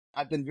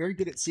I've been very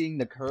good at seeing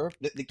the curve.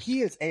 The key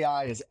is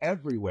AI is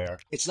everywhere.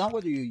 It's not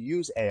whether you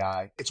use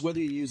AI, it's whether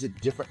you use it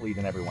differently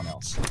than everyone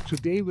else.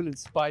 Today will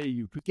inspire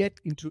you to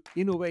get into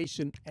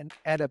innovation and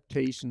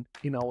adaptation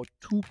in our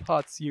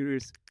two-part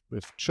series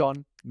with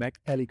John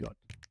McElligot.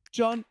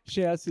 John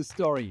shares his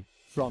story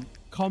from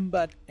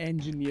combat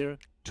engineer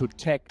to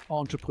tech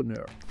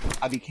entrepreneur.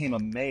 I became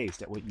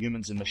amazed at what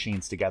humans and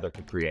machines together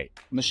could create.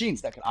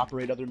 Machines that could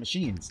operate other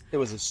machines. It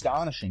was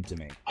astonishing to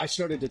me. I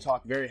started to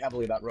talk very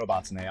heavily about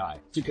robots and AI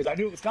because I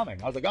knew it was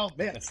coming. I was like, oh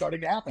man, it's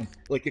starting to happen.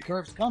 Like the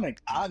curve's coming.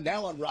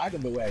 Now I'm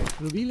riding the wave.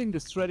 Revealing the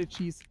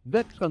strategies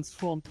that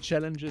transform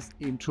challenges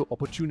into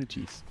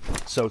opportunities.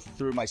 So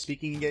through my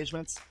speaking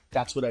engagements,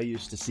 that's what I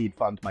used to seed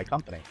fund my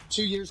company.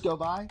 2 years go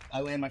by,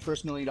 I land my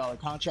first $1 million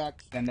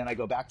contract, and then I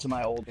go back to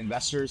my old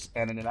investors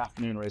and in an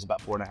afternoon raise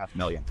about $4.5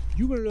 million.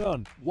 You will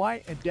learn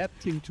why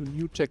adapting to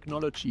new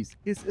technologies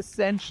is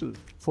essential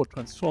for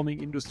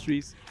transforming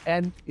industries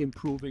and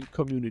improving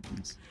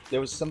communities. There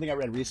was something I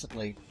read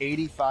recently,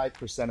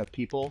 85% of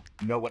people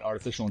know what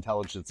artificial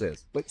intelligence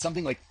is, but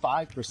something like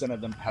 5% of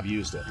them have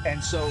used it.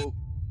 And so,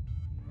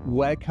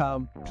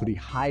 welcome to the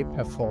High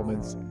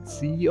Performance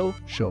CEO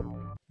Show.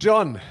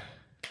 John,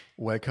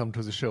 welcome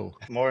to the show.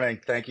 Morning.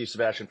 Thank you,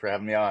 Sebastian, for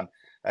having me on.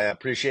 I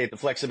appreciate the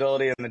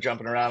flexibility and the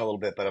jumping around a little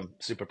bit, but I'm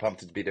super pumped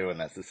to be doing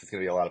this. This is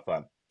going to be a lot of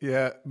fun.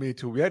 Yeah, me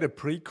too. We had a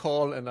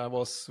pre-call and I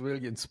was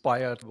really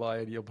inspired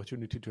by the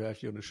opportunity to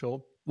have you on the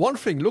show. One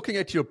thing, looking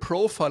at your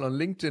profile on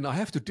LinkedIn, I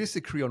have to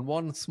disagree on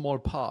one small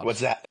part. What's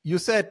that? You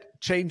said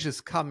change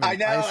is coming. I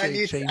know.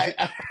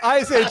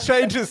 I say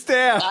change is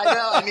there. I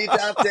know. I need to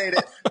update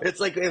it. It's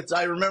like,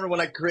 I remember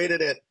when I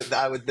created it,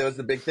 that was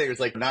the big thing. It was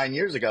like 9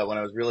 years ago when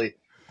I was really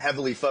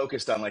heavily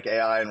focused on like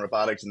AI and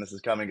robotics and this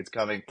is coming, it's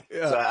coming.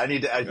 Yeah. So I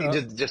need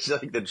to just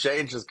like the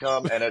change has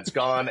come and it's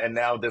gone and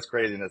now this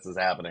craziness is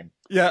happening.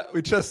 Yeah,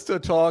 we just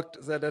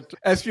talked that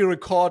as we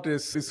record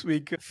this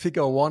week,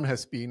 Figure 1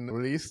 has been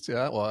released,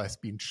 or has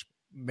been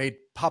made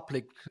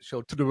public,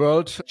 showed to the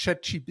world.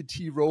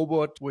 ChatGPT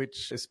robot,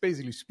 which is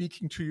basically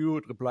speaking to you.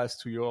 It replies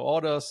to your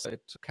orders.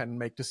 It can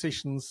make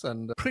decisions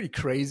and pretty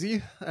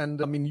crazy.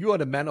 And I mean, you are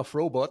the man of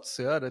robots.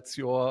 Yeah, that's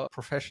your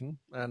profession.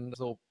 And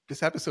so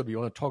this episode, we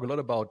want to talk a lot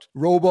about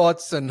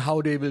robots and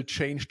how they will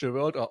change the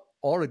world, or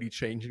already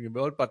changing the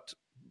world. But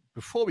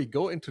before we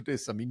go into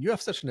this, I mean, you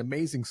have such an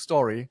amazing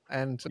story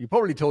and you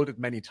probably told it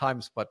many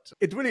times, but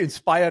it really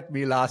inspired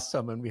me last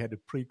time when we had a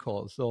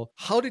pre-call. So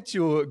how did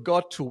you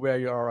got to where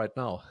you are right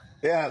now?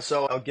 Yeah,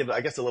 so I'll give,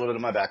 I guess, a little bit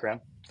of my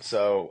background.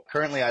 So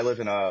currently I live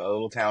in a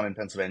little town in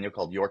Pennsylvania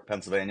called York,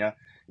 Pennsylvania.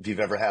 If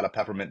you've ever had a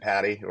peppermint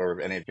patty or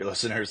any of your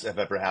listeners have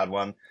ever had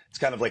one, it's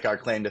kind of like our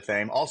claim to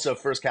fame. Also,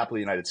 first capital of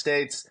the United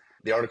States.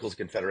 The Articles of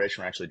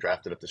Confederation were actually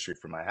drafted up the street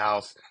from my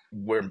house.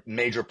 We're a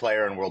major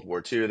player in World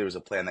War II. There was a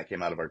plan that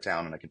came out of our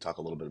town, and I can talk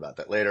a little bit about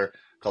that later,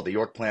 called the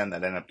York Plan,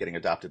 that ended up getting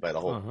adopted by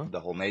the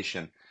whole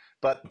nation.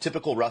 But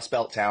typical Rust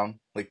Belt town,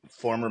 like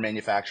former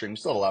manufacturing. We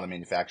still have a lot of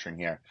manufacturing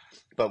here,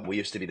 but we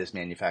used to be this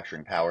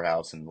manufacturing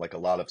powerhouse, and like a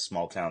lot of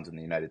small towns in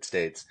the United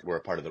States, we're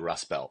a part of the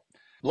Rust Belt.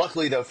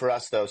 Luckily, though, for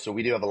us, so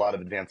we do have a lot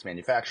of advanced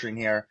manufacturing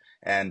here.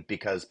 And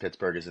because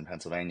Pittsburgh is in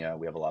Pennsylvania,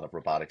 we have a lot of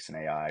robotics and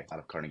AI out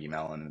of Carnegie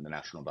Mellon and the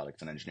National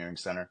Robotics and Engineering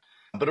Center.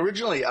 But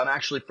originally, I'm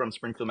actually from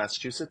Springfield,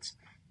 Massachusetts.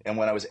 And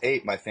when I was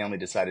 8, my family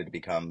decided to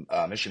become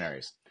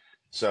missionaries.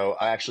 So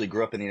I actually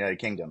grew up in the United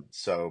Kingdom.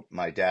 So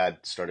my dad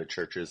started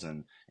churches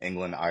in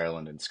England,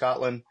 Ireland, and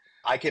Scotland.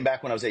 I came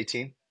back when I was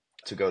 18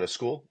 to go to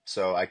school.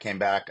 So I came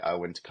back, I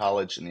went to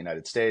college in the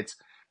United States.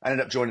 I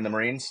ended up joining the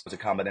Marines as a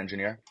combat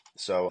engineer.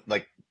 So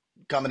like,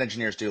 combat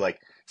engineers do like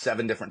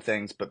 7 different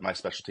things, but my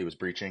specialty was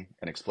breaching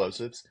and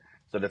explosives.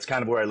 So that's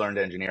kind of where I learned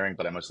engineering,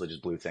 but I mostly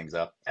just blew things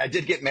up. I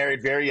did get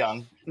married very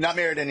young, not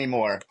married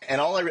anymore.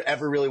 And all I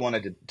ever really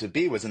wanted to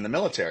be was in the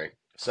military.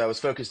 So I was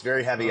focused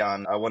very heavy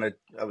on, I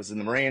was in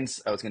the Marines.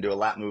 I was going to do a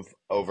lat move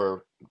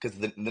over, because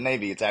the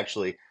Navy, it's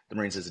actually, the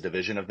Marines is a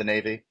division of the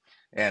Navy.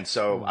 And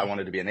so I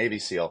wanted to be a Navy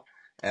SEAL.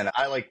 And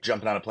I like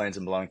jumping out of planes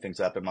and blowing things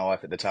up. And my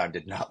wife at the time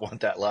did not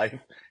want that life.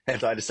 And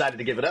so I decided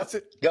to give it up.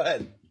 Go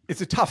ahead. It's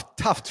a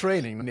tough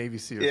training, Navy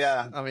SEALs.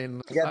 Yeah. I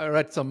mean, I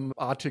read some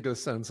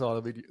articles and saw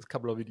a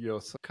couple of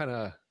videos. Kind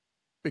of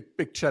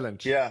big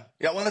challenge. Yeah.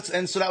 Yeah. Well,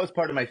 and so that was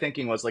part of my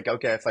thinking was like,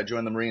 okay, if I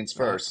join the Marines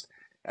first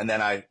and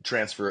then I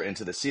transfer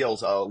into the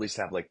SEALs, I'll at least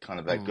have like kind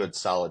of that good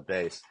solid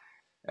base.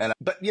 And,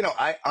 but you know,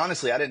 I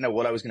didn't know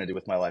what I was going to do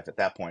with my life at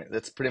that point.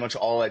 That's pretty much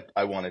all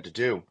I wanted to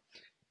do.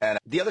 And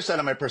the other side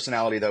of my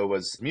personality though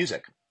was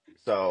music.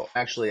 So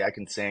actually I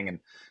can sing and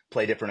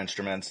play different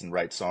instruments and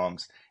write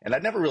songs. And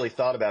I'd never really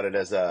thought about it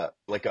as a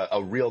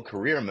real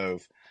career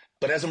move.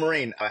 But as a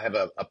Marine, I have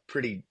a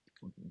pretty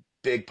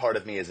big part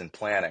of me is in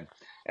planning.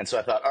 And so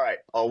I thought, all right,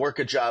 I'll work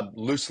a job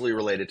loosely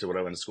related to what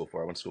I went to school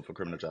for. I went to school for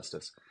criminal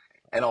justice.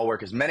 And I'll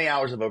work as many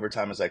hours of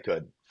overtime as I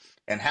could.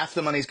 And half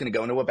the money is going to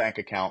go into a bank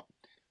account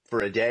for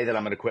a day that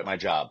I'm going to quit my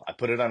job. I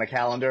put it on a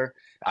calendar.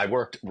 I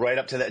worked right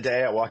up to that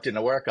day. I walked into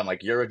work. I'm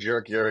like, you're a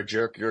jerk. You're a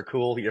jerk. You're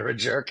cool. You're a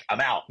jerk.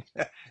 I'm out.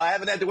 I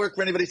haven't had to work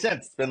for anybody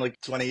since. It's been like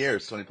 20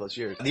 plus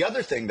years. The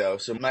other thing though,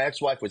 so my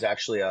ex-wife was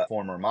actually a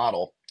former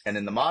model. And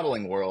in the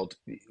modeling world,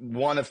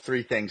 one of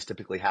three things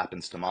typically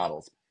happens to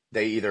models.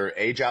 They either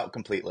age out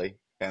completely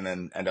and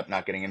then end up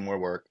not getting any more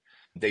work.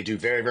 They do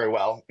very, very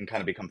well and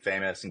kind of become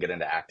famous and get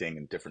into acting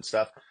and different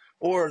stuff,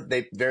 or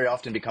they very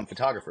often become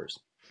photographers.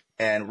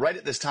 And right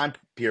at this time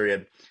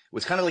period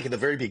was kind of like at the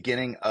very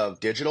beginning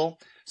of digital.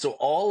 So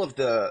all of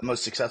the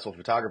most successful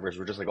photographers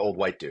were just like old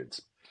white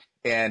dudes.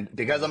 And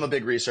because I'm a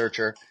big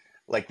researcher,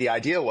 like the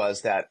idea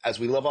was that as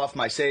we live off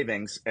my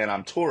savings and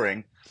I'm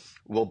touring,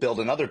 we'll build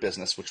another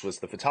business, which was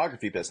the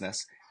photography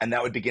business, and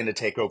that would begin to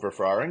take over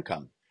for our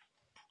income.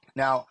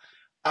 Now,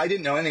 I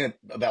didn't know anything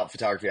about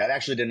photography. I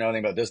actually didn't know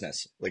anything about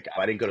business. Like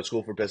I didn't go to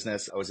school for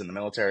business. I was in the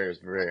military. It was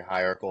very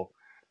hierarchical,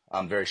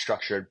 very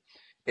structured.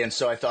 And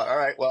so I thought, all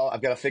right, well,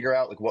 I've got to figure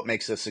out like what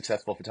makes a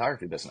successful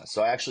photography business.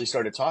 So I actually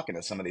started talking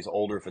to some of these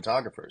older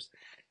photographers,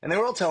 and they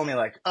were all telling me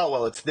like, oh,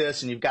 well, it's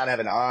this, and you've got to have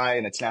an eye,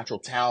 and it's natural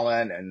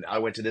talent, and I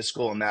went to this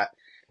school and that.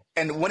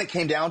 And when it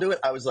came down to it,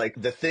 I was like,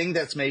 the thing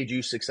that's made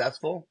you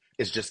successful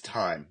is just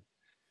time,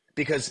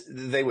 because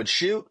they would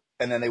shoot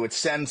and then they would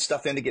send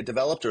stuff in to get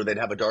developed, or they'd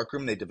have a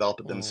darkroom, they'd develop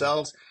it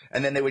themselves,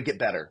 and then they would get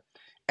better.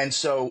 And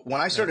so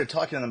when I started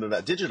talking to them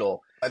about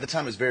digital, at the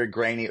time it was very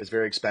grainy, it was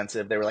very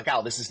expensive. They were like,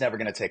 oh, this is never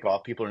going to take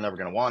off. People are never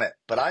going to want it.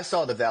 But I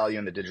saw the value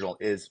in the digital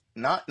is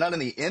not in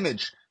the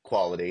image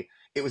quality.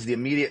 It was the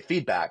immediate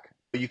feedback.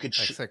 You could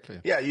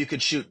you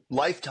could shoot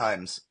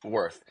lifetimes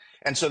worth.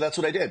 And so that's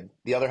what I did.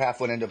 The other half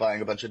went into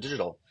buying a bunch of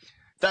digital.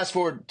 Fast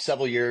forward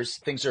several years,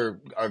 things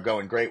are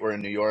going great. We're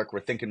in New York.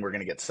 We're thinking we're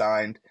going to get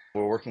signed.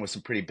 We're working with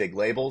some pretty big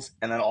labels.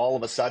 And then all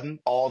of a sudden,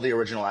 all the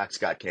original acts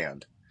got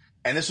canned.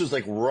 And this was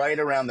like right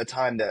around the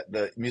time that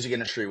the music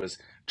industry was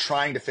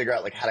trying to figure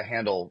out like how to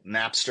handle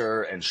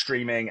Napster and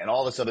streaming and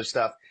all this other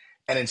stuff.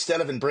 And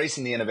instead of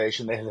embracing the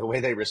innovation, the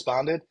way they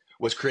responded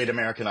was create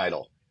American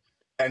Idol.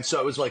 And so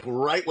it was like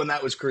right when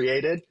that was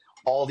created,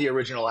 all the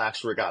original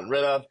acts were gotten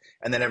rid of,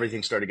 and then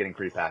everything started getting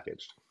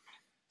prepackaged.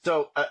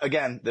 So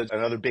again, there's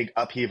another big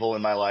upheaval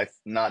in my life,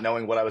 not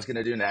knowing what I was going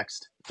to do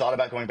next. Thought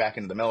about going back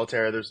into the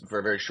military. For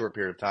a very short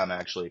period of time, I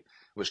actually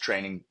was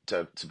training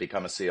to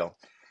become a SEAL.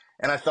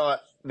 And I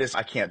thought,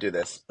 I can't do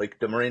this. Like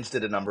the Marines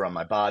did a number on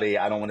my body.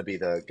 I don't want to be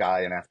the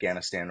guy in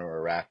Afghanistan or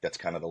Iraq that's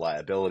kind of the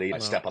liability. I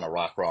step on a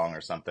rock wrong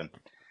or something.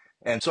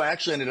 And so I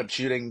actually ended up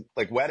shooting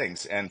like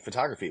weddings and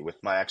photography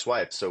with my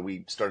ex-wife. So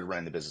we started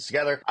running the business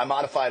together. I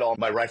modified all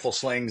my rifle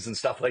slings and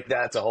stuff like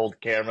that to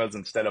hold cameras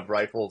instead of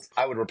rifles.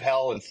 I would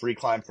rappel and free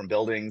climb from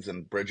buildings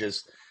and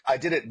bridges. I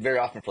did it very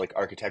often for like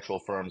architectural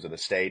firms at the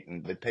state,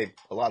 and they paid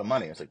a lot of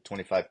money. It was like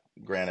 25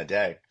 grand a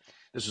day.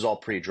 This was all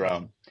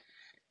pre-drone.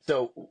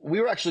 So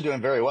we were actually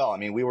doing very well. I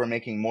mean, we were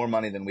making more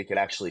money than we could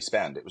actually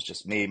spend. It was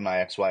just me, my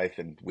ex-wife,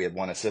 and we had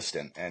one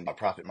assistant, and our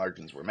profit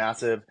margins were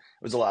massive.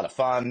 It was a lot of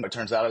fun. It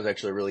turns out I was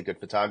actually a really good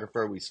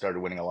photographer. We started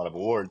winning a lot of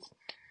awards,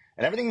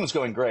 and everything was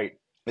going great.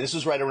 This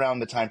was right around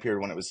the time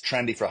period when it was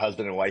trendy for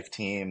husband and wife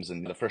teams,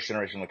 and the first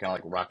generation looked kind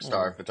of like rock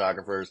star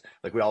photographers.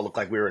 Like we all looked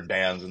like we were in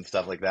bands and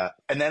stuff like that.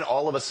 And then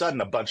all of a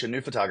sudden, a bunch of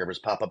new photographers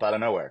pop up out of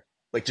nowhere.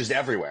 Like just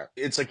everywhere.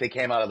 It's like they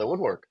came out of the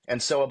woodwork.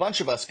 And so a bunch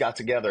of us got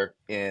together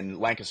in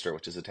Lancaster,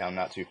 which is a town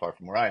not too far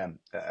from where I am,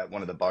 at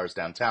one of the bars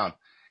downtown.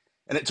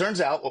 And it turns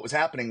out what was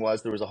happening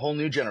was there was a whole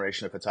new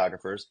generation of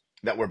photographers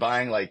that were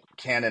buying like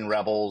Canon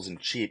Rebels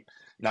and cheap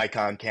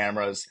Nikon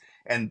cameras.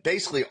 And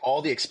basically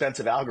all the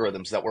expensive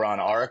algorithms that were on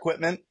our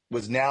equipment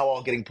was now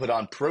all getting put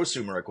on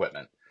prosumer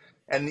equipment.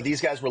 And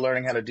these guys were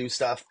learning how to do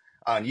stuff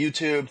on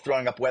YouTube,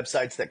 throwing up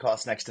websites that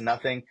cost next to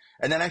nothing,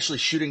 and then actually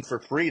shooting for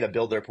free to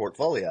build their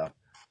portfolio.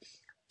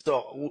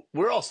 So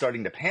we're all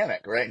starting to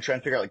panic, right? And trying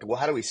to figure out like, well,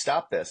 how do we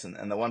stop this?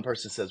 And the one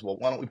person says, well,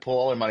 why don't we pool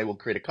all our money? We'll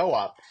create a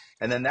co-op.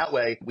 And then that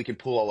way we can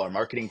pool all our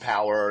marketing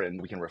power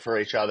and we can refer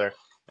each other.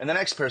 And the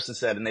next person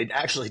said, and they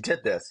actually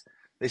did this.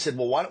 They said,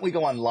 well, why don't we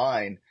go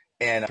online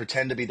and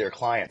pretend to be their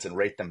clients and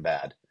rate them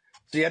bad?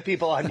 So you have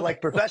people on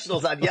like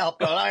professionals on Yelp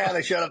going, I had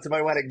to show up to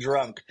my wedding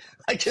drunk.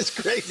 Like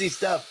just crazy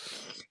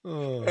stuff.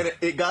 And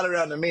it got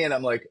around to me and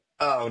I'm like,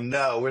 oh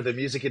no, we're the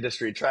music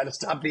industry trying to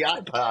stop the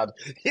iPod.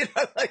 You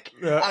know, like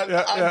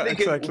I'm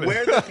thinking, exactly.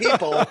 We're the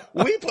people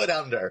we put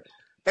under.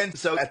 And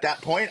so at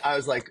that point, I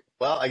was like,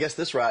 well, I guess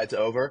this ride's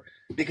over,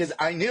 because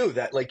I knew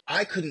that like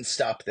I couldn't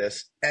stop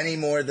this any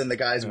more than the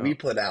guys we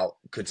put out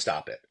could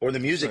stop it, or the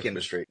music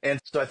industry.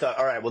 And so I thought,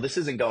 all right, well, this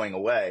isn't going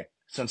away.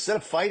 So instead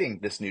of fighting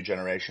this new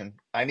generation,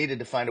 I needed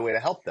to find a way to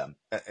help them.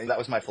 And that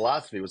was my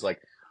philosophy, was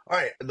like, all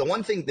right, the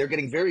one thing, they're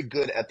getting very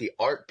good at the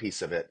art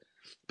piece of it,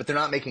 but they're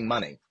not making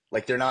money.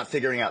 Like they're not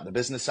figuring out the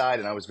business side,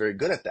 and I was very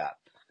good at that.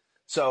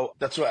 So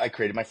that's why I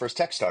created my first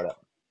tech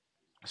startup.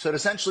 So it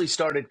essentially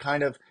started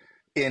kind of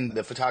in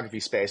the photography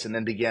space and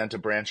then began to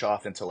branch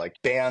off into like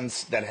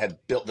bands that had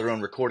built their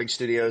own recording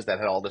studios that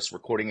had all this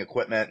recording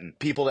equipment, and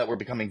people that were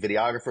becoming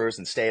videographers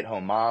and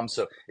stay-at-home moms.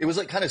 So it was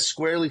like kind of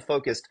squarely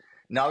focused,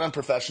 not on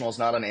professionals,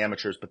 not on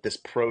amateurs, but this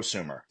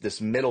prosumer, this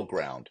middle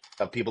ground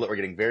of people that were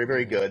getting very,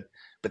 very good,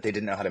 but they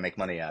didn't know how to make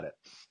money at it.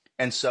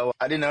 And so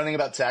I didn't know anything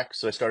about tech,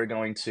 so I started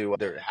going to,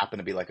 there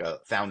happened to be like a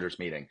founders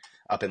meeting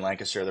up in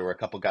Lancaster. There were a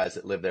couple guys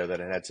that lived there that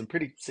had some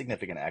pretty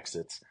significant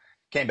exits.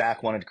 Came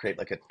back, wanted to create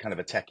like a kind of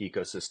a tech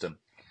ecosystem.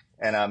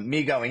 And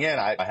me going in,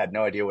 I had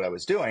no idea what I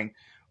was doing,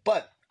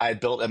 but I had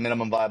built a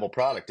minimum viable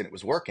product and it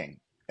was working.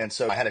 And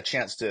so I had a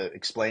chance to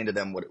explain to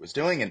them what it was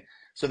doing. And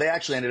so they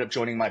actually ended up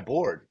joining my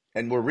board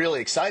and were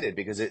really excited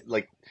because it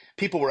like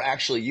people were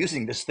actually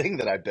using this thing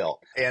that I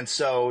built. And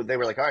so they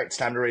were like, all right, it's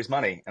time to raise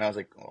money. And I was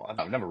like, well,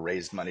 I've never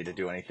raised money to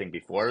do anything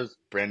before. It's a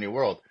brand new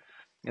world.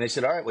 And they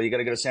said, all right, well, you got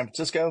to go to San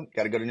Francisco,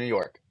 got to go to New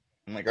York.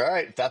 I'm like, all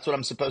right, if that's what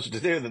I'm supposed to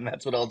do, then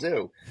that's what I'll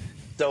do.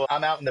 So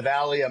I'm out in the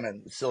Valley, I'm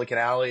in Silicon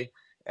Alley,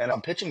 and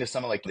I'm pitching to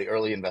some of like the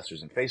early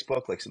investors in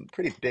Facebook, like some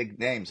pretty big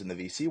names in the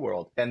VC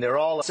world. And they're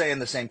all saying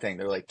the same thing.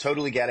 They're like,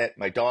 totally get it.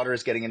 My daughter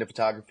is getting into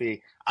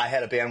photography. I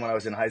had a band when I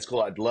was in high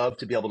school. I'd love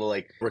to be able to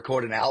like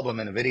record an album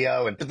and a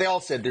video. But they all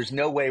said, there's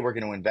no way we're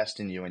going to invest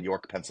in you in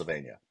York,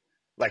 Pennsylvania.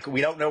 Like,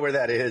 we don't know where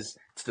that is.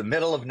 It's the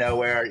middle of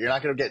nowhere. You're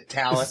not going to get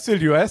talent. It's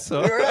still US,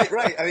 huh?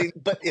 Right. I mean,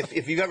 but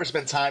if you've ever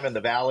spent time in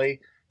the Valley,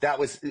 that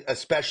was,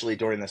 especially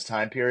during this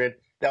time period,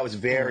 that was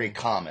very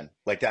common.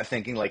 Like that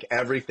thinking, like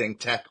everything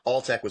tech,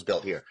 all tech was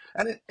built here.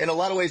 And in a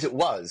lot of ways it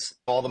was.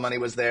 All the money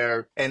was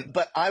there.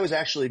 But I was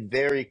actually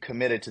very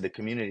committed to the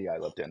community I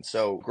lived in.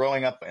 So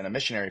growing up in a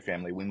missionary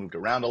family, we moved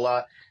around a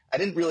lot. I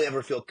didn't really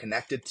ever feel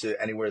connected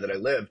to anywhere that I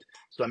lived.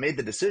 So I made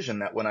the decision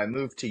that when I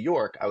moved to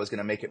York, I was going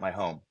to make it my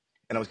home.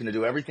 And I was going to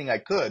do everything I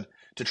could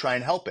to try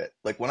and help it.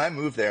 Like when I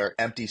moved there,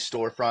 empty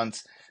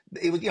storefronts,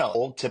 it was,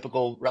 old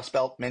typical Rust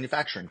Belt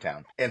manufacturing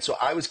town. And so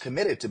I was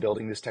committed to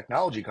building this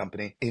technology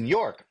company in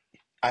York.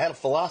 I had a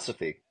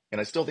philosophy,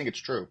 and I still think it's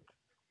true,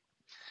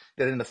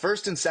 that in the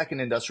first and second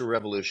industrial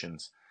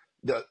revolutions,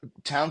 the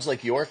towns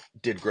like York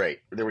did great.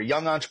 There were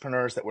young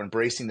entrepreneurs that were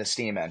embracing the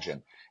steam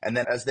engine. And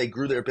then as they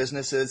grew their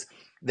businesses,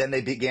 then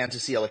they began to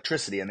see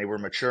electricity and they were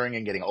maturing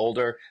and getting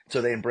older.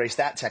 So they embraced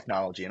that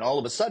technology. And all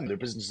of a sudden, their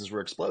businesses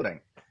were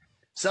exploding.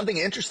 Something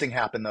interesting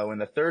happened, though, in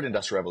the third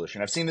industrial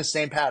revolution. I've seen the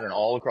same pattern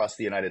all across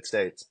the United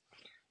States,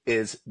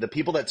 is the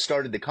people that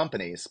started the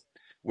companies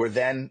were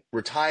then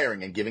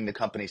retiring and giving the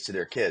companies to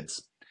their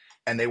kids.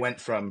 And they went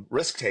from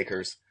risk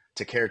takers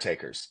to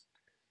caretakers.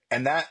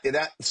 And that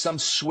some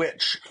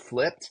switch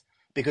flipped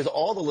because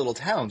all the little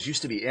towns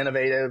used to be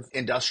innovative,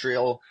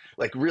 industrial,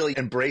 like really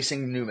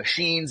embracing new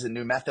machines and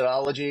new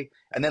methodology.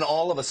 And then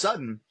all of a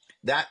sudden,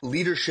 that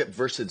leadership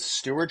versus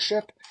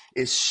stewardship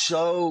is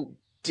so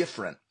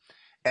different.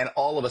 And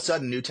all of a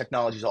sudden, new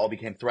technologies all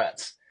became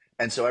threats.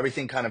 And so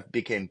everything kind of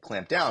became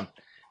clamped down.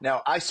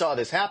 Now, I saw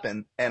this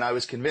happen, and I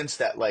was convinced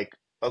that, like,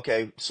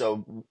 okay,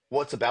 so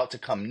what's about to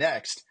come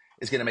next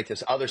is going to make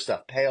this other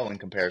stuff pale in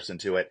comparison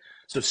to it.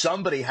 So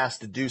somebody has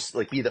to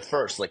be the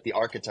first, like the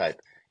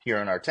archetype here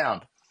in our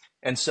town.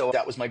 And so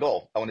that was my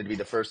goal. I wanted to be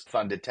the first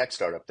funded tech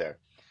startup there.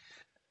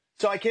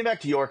 So I came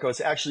back to York. I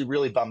was actually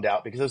really bummed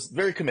out because I was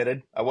very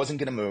committed. I wasn't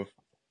going to move.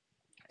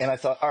 And I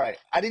thought, all right,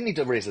 I didn't need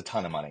to raise a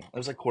ton of money. It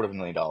was like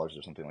 $250,000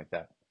 or something like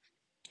that.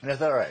 And I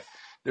thought, all right,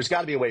 there's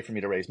got to be a way for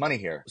me to raise money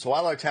here. So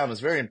while our town was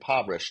very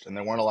impoverished and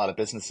there weren't a lot of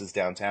businesses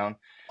downtown,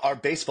 our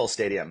baseball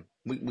stadium,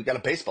 we got a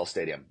baseball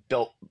stadium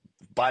built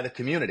by the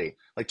community,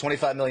 like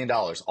 $25 million,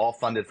 all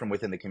funded from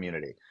within the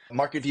community.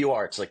 Market View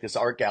Arts, like this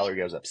art gallery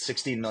goes up,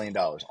 $16 million,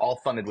 all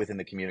funded within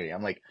the community.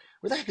 I'm like,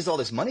 where the heck is all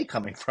this money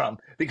coming from?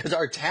 Because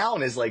our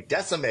town is like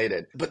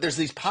decimated, but there's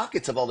these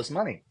pockets of all this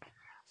money.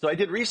 So I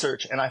did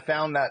research and I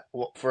found that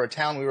for a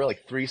town, we were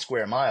like 3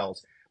 square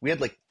miles. We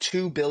had like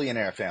 2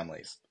 billionaire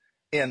families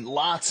and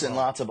lots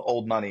of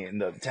old money in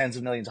the tens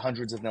of millions,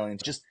 hundreds of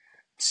millions, just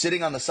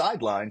sitting on the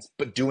sidelines,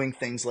 but doing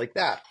things like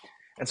that.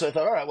 And so I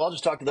thought, all right, well, I'll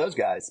just talk to those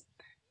guys.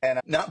 And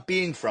not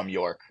being from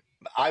York,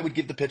 I would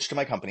give the pitch to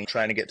my company,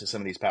 trying to get to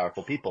some of these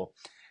powerful people.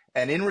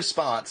 And in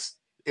response,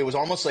 it was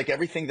almost like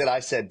everything that I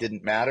said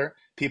didn't matter.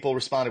 People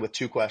responded with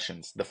 2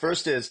 questions. The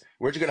first is,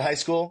 where'd you go to high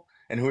school?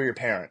 And who are your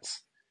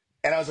parents?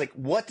 And I was like,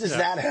 what does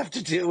that have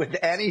to do with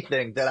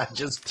anything that I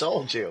just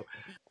told you?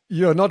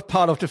 You're not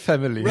part of the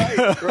family.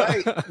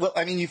 Right. Well,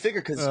 I mean, you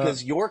figure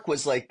because York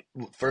was like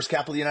first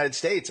capital of the United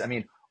States. I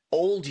mean,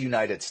 old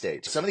United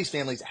States. Some of these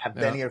families have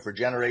been here for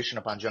generation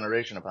upon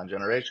generation upon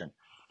generation.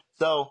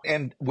 So,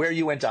 and where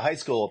you went to high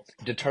school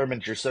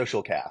determined your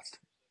social caste.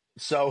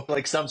 So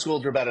like some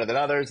schools were better than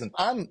others. And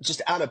I'm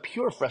just out of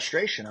pure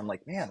frustration. I'm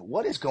like, man,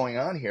 what is going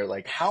on here?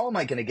 Like, how am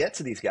I going to get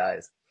to these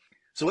guys?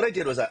 So what I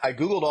did was I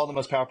Googled all the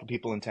most powerful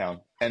people in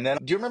town. And then,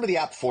 do you remember the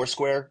app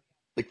Foursquare?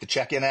 Like the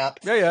check-in app?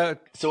 Yeah.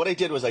 So what I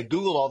did was I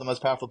Googled all the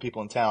most powerful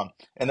people in town.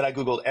 And then I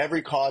Googled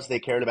every cause they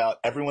cared about,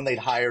 everyone they'd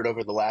hired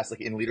over the last,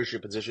 like in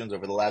leadership positions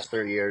over the last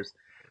 30 years,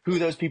 who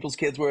those people's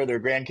kids were, their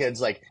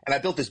grandkids, like, and I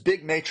built this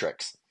big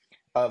matrix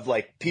of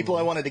like people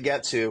I wanted to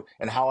get to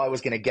and how I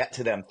was going to get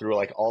to them through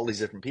like all these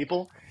different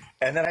people.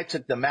 And then I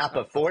took the map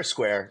of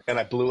Foursquare and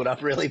I blew it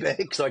up really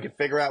big so I could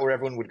figure out where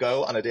everyone would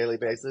go on a daily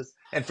basis.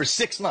 And for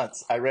 6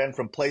 months, I ran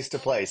from place to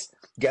place,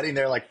 getting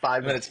there like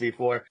 5 minutes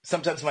before.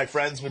 Sometimes my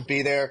friends would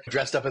be there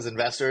dressed up as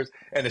investors.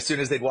 And as soon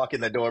as they'd walk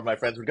in the door, my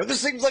friends would go, this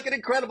seems like an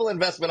incredible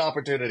investment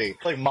opportunity.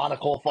 Like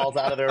monocle falls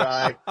out of their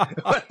eye.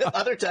 But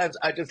other times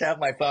I just have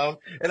my phone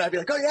and I'd be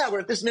like, oh yeah,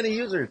 we're at this many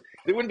users.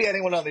 There wouldn't be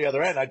anyone on the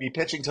other end. I'd be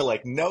pitching to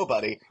like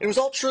nobody. It was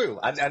all true.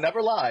 I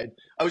never lied.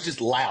 I was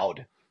just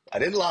loud. I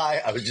didn't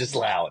lie. I was just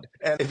loud.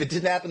 And if it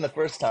didn't happen the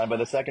first time, by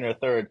the second or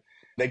third,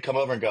 they'd come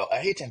over and go, I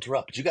hate to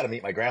interrupt, but you got to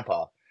meet my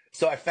grandpa.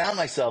 So I found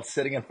myself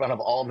sitting in front of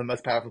all the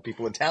most powerful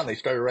people in town. They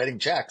started writing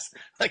checks.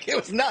 Like, it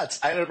was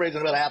nuts. I ended up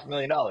raising about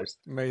 $500,000.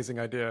 Amazing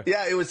idea.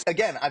 Yeah, it was,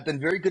 again, I've been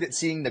very good at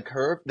seeing the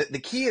curve. The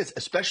key is,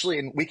 especially,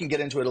 and we can get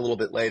into it a little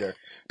bit later,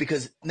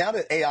 because now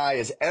that AI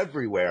is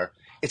everywhere,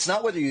 it's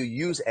not whether you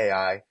use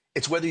AI,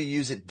 it's whether you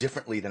use it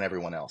differently than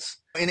everyone else.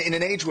 In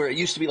an age where it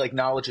used to be like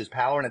knowledge is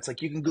power, and it's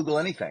like you can Google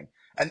anything.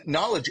 And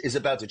knowledge is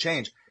about to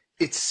change.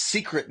 It's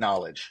secret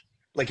knowledge.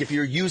 Like, if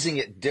you're using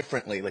it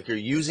differently, like you're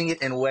using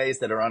it in ways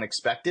that are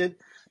unexpected,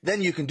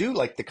 then you can do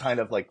like the kind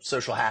of like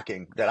social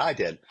hacking that I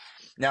did.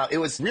 Now, it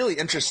was really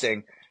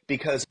interesting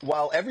because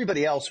while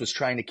everybody else was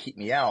trying to keep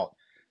me out,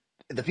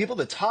 the people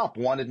at the top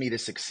wanted me to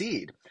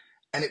succeed.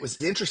 And it was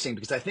interesting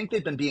because I think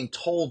they've been being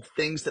told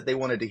things that they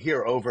wanted to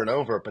hear over and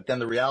over. But then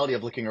the reality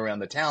of looking around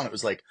the town, it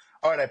was like,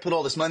 all right, I put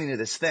all this money into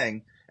this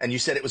thing and you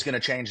said it was going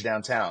to change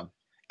downtown.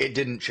 It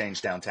didn't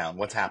change downtown.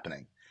 What's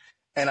happening?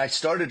 And I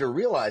started to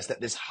realize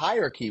that this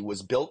hierarchy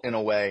was built in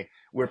a way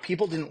where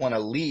people didn't want to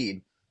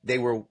lead. They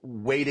were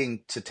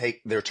waiting to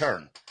take their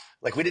turn.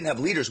 Like, we didn't have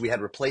leaders, we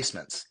had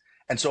replacements.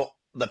 And so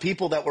the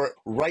people that were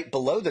right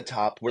below the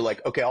top were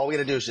like, okay, all we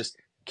got to do is just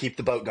keep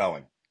the boat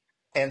going.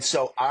 And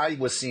so I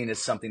was seen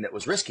as something that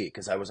was risky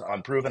because I was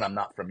unproven. I'm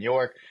not from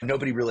York.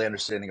 Nobody really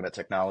understood anything about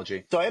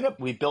technology. So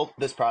we built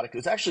this product.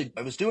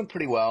 It was doing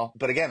pretty well.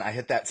 But again, I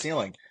hit that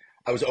ceiling.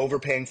 I was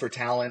overpaying for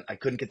talent. I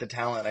couldn't get the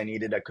talent I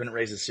needed. I couldn't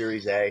raise a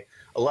Series A.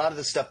 A lot of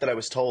the stuff that I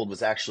was told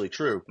was actually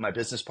true. My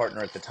business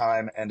partner at the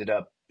time ended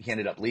up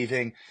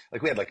leaving.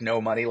 Like, we had like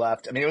no money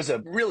left. I mean, it was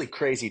a really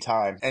crazy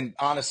time. And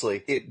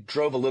honestly, it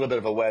drove a little bit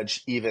of a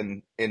wedge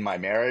even in my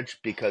marriage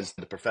because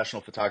the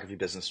professional photography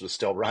business was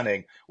still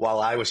running while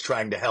I was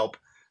trying to help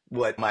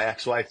what my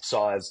ex-wife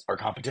saw as our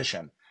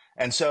competition.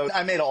 And so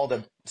I made all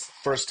the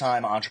first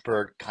time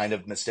entrepreneur kind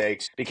of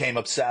mistakes, became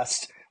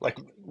obsessed, like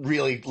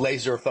really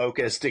laser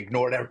focused,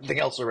 ignored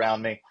everything else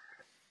around me.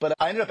 But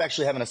I ended up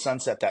actually having to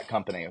sunset that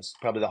company. It was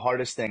probably the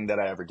hardest thing that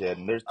I ever did.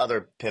 And there's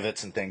other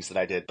pivots and things that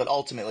I did, but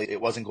ultimately it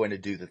wasn't going to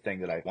do the thing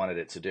that I wanted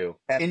it to do.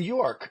 And in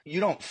York, you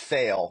don't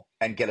fail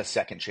and get a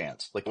second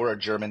chance. Like, we're a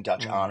German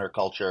Dutch honor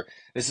culture.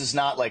 This is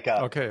not like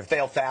a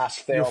fail fast,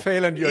 fail. You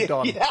fail and you're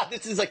done. Yeah,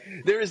 this is like,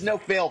 there is no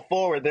fail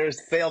forward.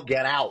 There's fail,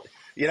 get out.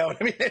 You know what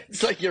I mean?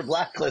 It's like you're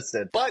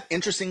blacklisted. But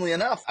interestingly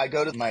enough, I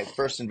go to my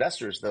first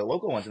investors, the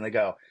local ones, and they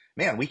go,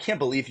 man, we can't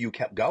believe you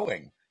kept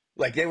going.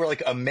 Like, they were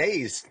like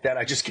amazed that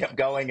I just kept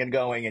going and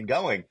going and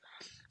going.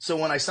 So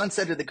when I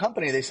sunsetted the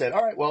company, they said,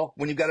 all right, well,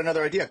 when you've got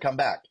another idea, come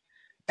back.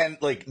 And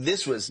like,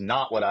 this was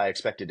not what I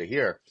expected to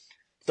hear.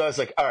 So I was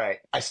like, all right,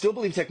 I still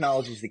believe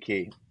technology is the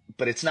key,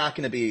 but it's not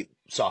going to be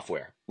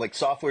software. Like,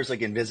 software is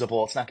like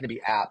invisible. It's not going to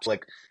be apps.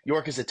 Like,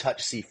 York is a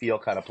touch, see, feel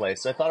kind of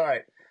place. So I thought, all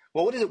right,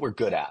 well, what is it we're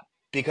good at?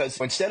 Because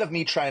instead of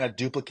me trying to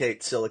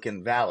duplicate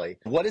Silicon Valley,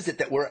 what is it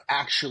that we're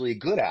actually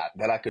good at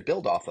that I could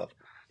build off of?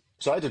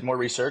 So I did more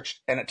research,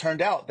 and it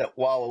turned out that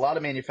while a lot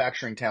of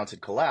manufacturing towns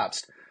had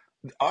collapsed,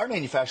 our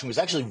manufacturing was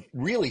actually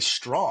really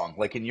strong.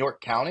 Like, in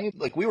York County,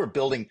 like, we were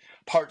building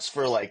parts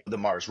for like the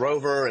Mars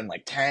rover and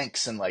like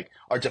tanks, and like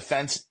our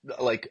defense,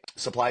 like,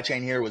 supply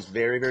chain here was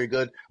very, very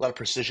good. A lot of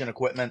precision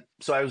equipment.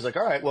 So I was like,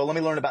 all right, well, let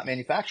me learn about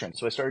manufacturing.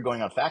 So I started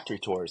going on factory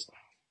tours,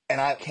 and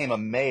I became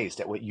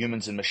amazed at what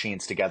humans and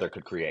machines together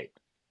could create.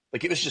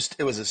 Like,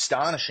 it was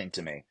astonishing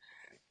to me.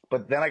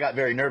 But then I got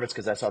very nervous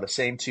because I saw the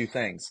same two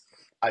things.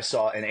 I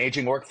saw an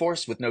aging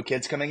workforce with no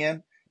kids coming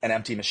in and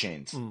empty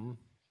machines. Mm-hmm.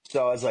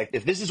 So I was like,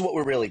 if this is what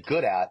we're really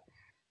good at,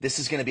 this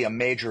is going to be a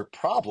major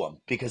problem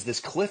because this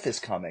cliff is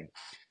coming.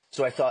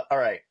 So I thought, all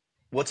right,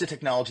 what's a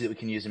technology that we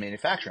can use in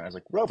manufacturing? I was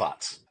like,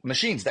 robots,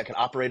 machines that can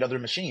operate other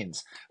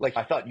machines. Like,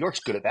 I thought York's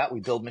good at that. We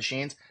build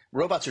machines.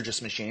 Robots are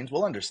just machines.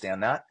 We'll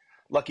understand that.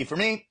 Lucky for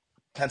me,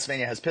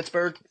 Pennsylvania has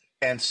Pittsburgh.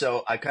 And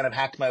so I kind of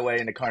hacked my way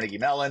into Carnegie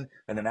Mellon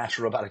and the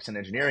National Robotics and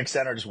Engineering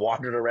Center, just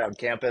wandered around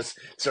campus,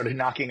 started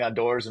knocking on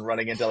doors and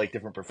running into like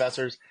different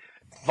professors.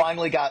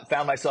 Finally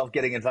found myself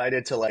getting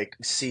invited to like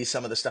see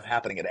some of the stuff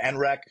happening at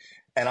NREC.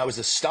 And I was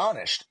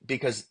astonished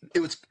because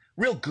it was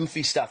real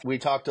goofy stuff. We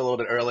talked a little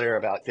bit earlier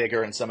about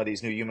Figure and some of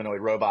these new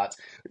humanoid robots.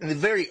 And the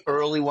very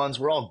early ones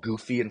were all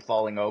goofy and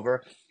falling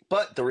over.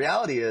 But the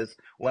reality is,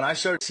 when I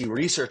started to see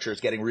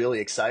researchers getting really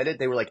excited,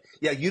 they were like,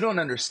 yeah, you don't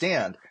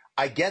understand.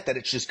 I get that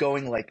it's just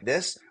going like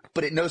this,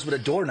 but it knows what a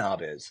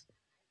doorknob is.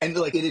 And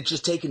like, it had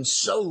just taken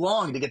so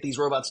long to get these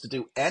robots to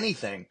do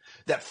anything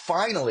that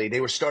finally they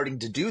were starting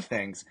to do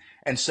things.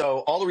 And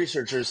so all the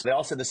researchers, they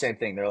all said the same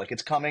thing. They're like,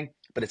 it's coming,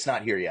 but it's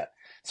not here yet.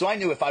 So I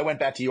knew if I went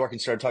back to York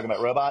and started talking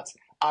about robots,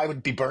 I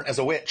would be burnt as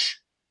a witch.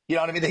 You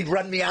know what I mean? They'd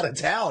run me out of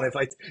town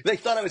they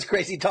thought I was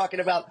crazy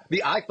talking about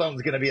the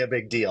iPhone's going to be a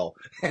big deal.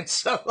 And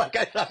so like,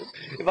 I thought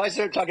if I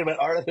started talking about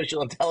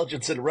artificial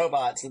intelligence and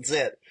robots, that's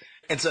it.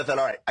 And so I thought,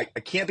 all right, I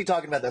can't be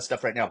talking about that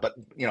stuff right now, but,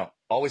 you know,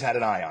 always had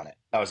an eye on it.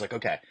 I was like,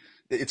 okay,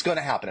 It's going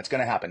to happen. It's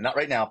going to happen. Not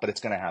right now, but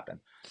it's going to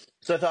happen.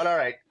 So I thought, all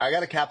right, I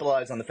got to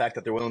capitalize on the fact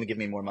that they're willing to give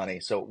me more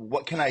money. So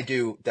what can I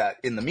do that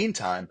in the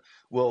meantime,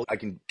 I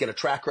can get a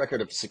track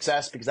record of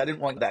success, because I didn't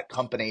want that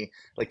company,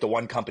 like the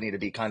one company, to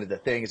be kind of the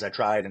thing as I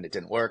tried and it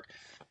didn't work.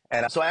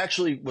 And so I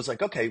actually was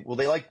like, okay, well,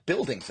 they like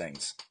building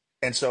things.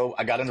 And so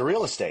I got into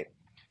real estate.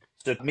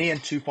 So me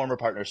and two former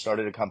partners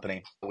started a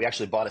company. We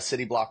actually bought a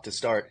city block to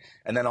start,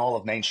 and then all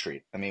of Main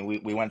Street. I mean,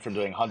 we went from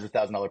doing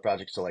 $100,000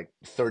 projects to like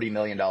 $30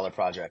 million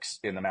projects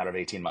in a matter of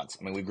 18 months.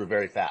 I mean, we grew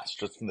very fast,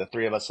 just from the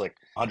three of us, like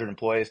 100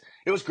 employees.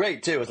 It was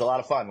great too. It was a lot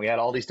of fun. We had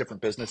all these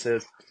different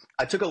businesses.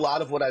 I took a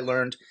lot of what I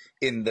learned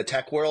in the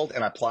tech world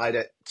and applied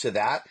it to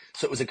that.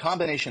 So it was a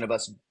combination of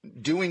us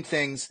doing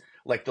things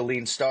like the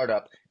lean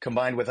startup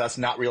combined with us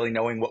not really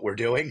knowing what we're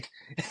doing.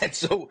 And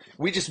so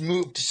we just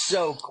moved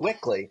so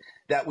quickly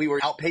that we were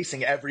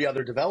outpacing every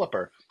other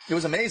developer. It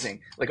was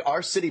amazing. Like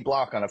our city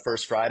block on a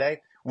first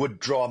Friday would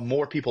draw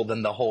more people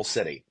than the whole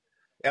city.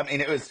 I mean,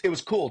 it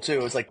was cool too.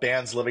 It was like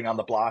bands living on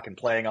the block and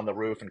playing on the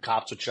roof, and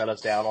cops would shut us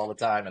down all the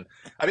time. And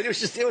I mean, it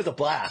was a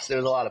blast. It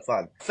was a lot of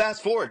fun.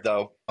 Fast forward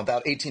though,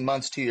 about 18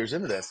 months, 2 years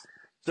into this.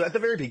 So at the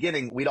very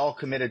beginning, we'd all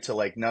committed to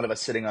like none of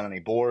us sitting on any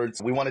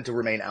boards. We wanted to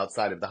remain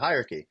outside of the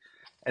hierarchy.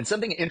 And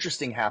something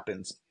interesting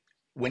happens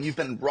when you've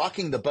been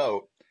rocking the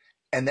boat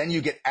and then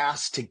you get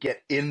asked to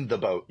get in the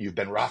boat you've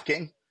been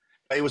rocking.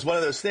 It was one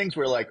of those things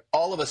where like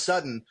all of a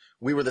sudden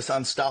we were this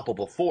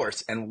unstoppable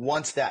force. And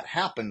once that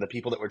happened, the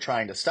people that were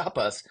trying to stop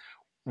us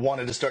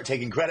wanted to start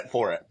taking credit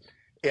for it.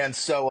 And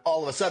so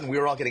all of a sudden we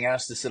were all getting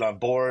asked to sit on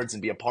boards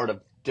and be a part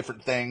of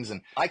different things.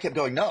 And I kept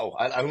going, no,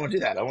 I don't want to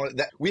do that. I want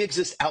that. We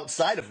exist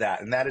outside of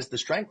that. And that is the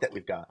strength that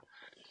we've got.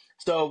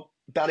 So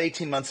about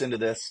 18 months into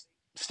this,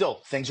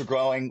 still things are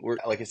growing.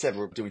 Like I said,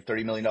 we're doing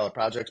 $30 million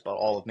projects about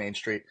all of Main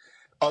Street.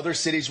 Other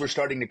cities were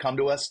starting to come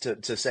to us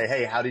to say,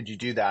 hey, how did you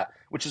do that?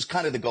 Which is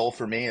kind of the goal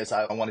for me, is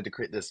I wanted to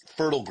create this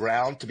fertile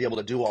ground to be able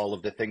to do all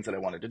of the things that I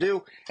wanted to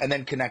do and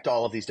then connect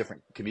all of these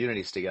different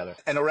communities together.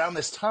 And around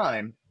this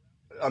time,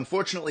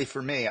 unfortunately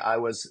for me, I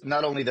was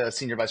not only the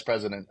senior vice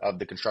president of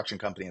the construction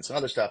company and some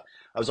other stuff,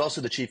 I was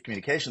also the chief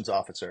communications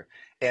officer.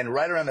 And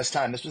right around this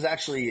time, this was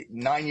actually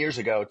 9 years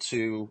ago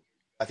to,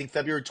 I think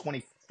February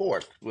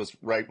 24th was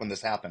right when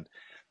this happened.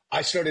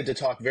 I started to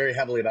talk very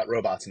heavily about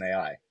robots and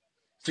AI.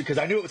 Because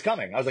I knew it was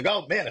coming. I was like,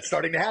 oh man, it's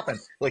starting to happen.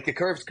 Like the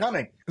curve's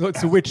coming. So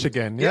it's a witch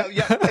again. Yeah.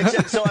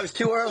 So I was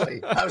too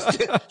early. I've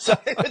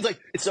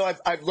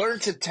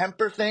learned to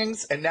temper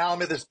things. And now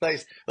I'm at this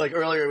place. Like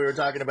earlier we were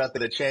talking about that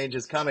the change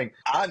is coming.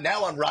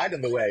 Now I'm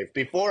riding the wave.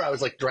 Before I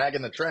was like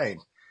dragging the train.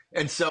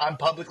 And so I'm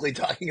publicly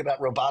talking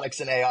about robotics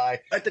and AI.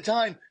 At the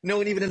time, no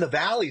one even in the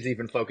valleys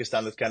even focused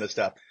on this kind of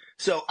stuff.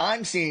 So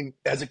I'm seen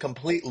as a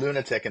complete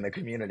lunatic in the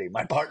community.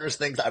 My partners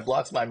think I've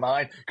lost my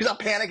mind because I'm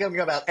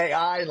panicking about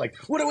AI and like,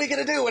 what are we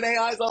going to do when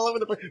AI is all over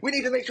the place? We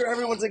need to make sure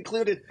everyone's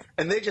included.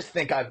 And they just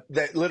think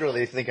they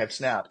literally think I've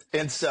snapped.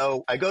 And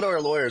so I go to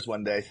our lawyers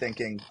one day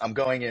thinking I'm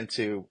going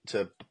to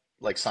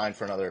like sign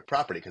for another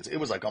property, because it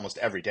was like almost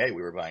every day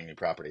we were buying new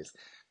properties.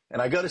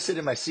 And I go to sit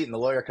in my seat and the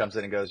lawyer comes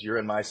in and goes, you're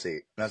in my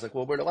seat. And I was like,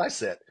 well, where do I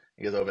sit?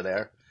 He goes, over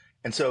there.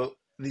 And so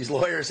these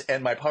lawyers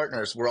and my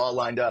partners were all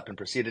lined up and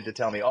proceeded to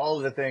tell me all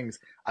of the things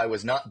I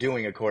was not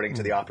doing according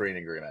to the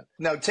operating agreement.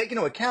 Now, take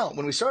into account,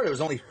 when we started, there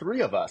was only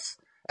 3 of us.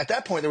 At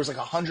that point, there was like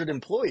 100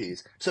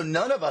 employees. So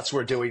none of us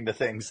were doing the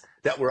things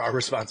that were our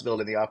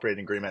responsibility in the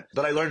operating agreement.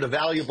 But I learned a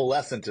valuable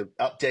lesson to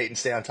update and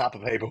stay on top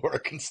of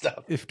paperwork and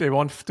stuff. If they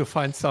want to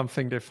find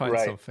something, they find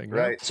something.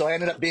 Right. So I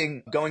ended up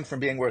going from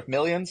being worth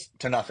millions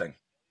to nothing,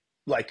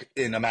 like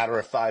in a matter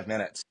of 5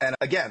 minutes. And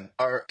again,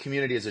 our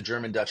community is a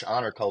German-Dutch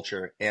honor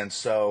culture. And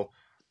so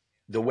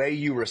the way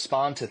you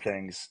respond to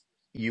things,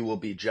 you will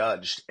be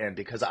judged. And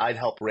because I'd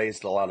helped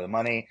raise a lot of the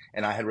money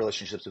and I had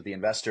relationships with the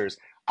investors,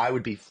 I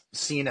would be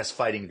seen as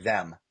fighting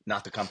them,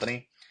 not the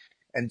company.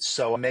 And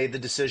so I made the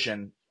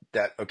decision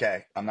that,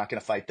 okay, I'm not going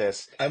to fight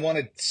this. I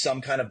wanted some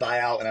kind of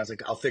buyout, and I was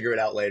like, I'll figure it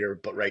out later.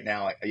 But right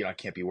now, I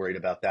can't be worried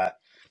about that.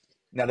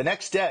 Now, the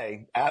next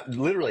day,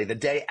 literally the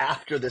day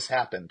after this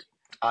happened,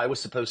 I was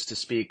supposed to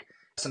speak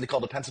something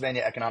called the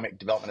Pennsylvania Economic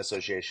Development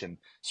Association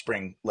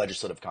Spring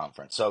Legislative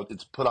Conference. So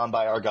it's put on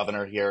by our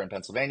governor here in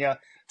Pennsylvania.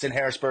 It's in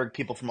Harrisburg.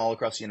 People from all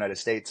across the United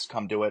States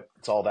come to it.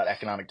 It's all about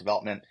economic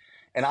development.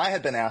 And I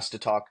had been asked to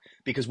talk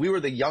because we were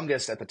the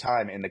youngest at the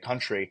time in the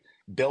country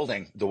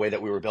building the way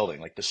that we were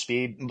building, like the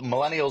speed,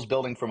 millennials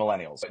building for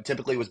millennials. It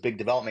typically was big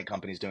development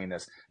companies doing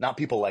this, not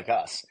people like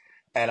us.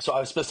 And so I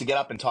was supposed to get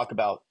up and talk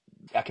about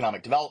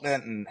economic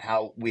development and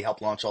how we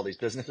helped launch all these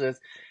businesses.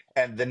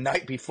 And the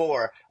night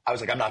before, I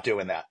was like, I'm not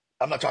doing that.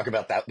 I'm not talking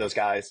about those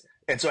guys.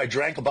 And so I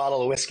drank a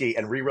bottle of whiskey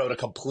and rewrote a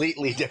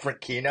completely different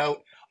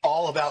keynote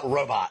all about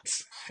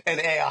robots and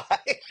AI.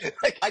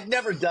 Like I'd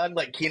never done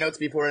like keynotes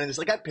before. And it's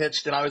like I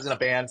pitched and I was in a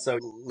band, so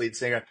lead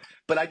singer,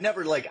 but I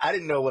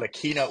didn't know what a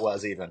keynote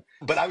was even.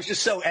 But I was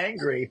just so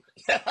angry.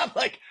 I'm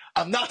like,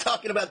 I'm not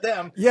talking about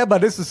them. Yeah, but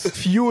this is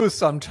fuel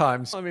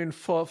sometimes. I mean,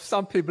 for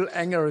some people,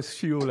 anger is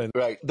fuel.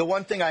 Right. The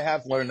one thing I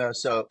have learned though,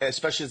 so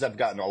especially as I've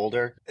gotten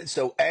older,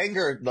 so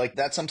anger, like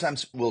that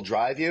sometimes will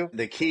drive you.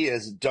 The key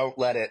is don't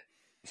let it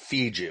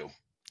feed you.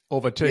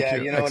 Overtake Yeah,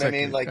 you. you know what I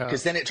Exactly. mean? Like, Yeah.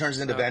 because then it turns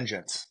into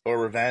vengeance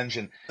or revenge.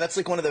 And that's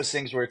like one of those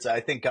things where it's,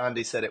 I think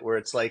Gandhi said it, where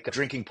it's like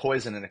drinking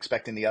poison and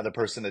expecting the other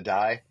person to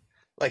die.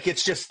 Like,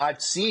 it's just,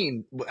 I've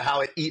seen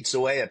how it eats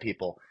away at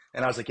people.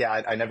 And I was like,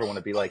 yeah, I never want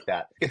to be like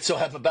that. And so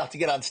I'm about to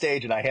get on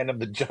stage and I hand them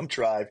the jump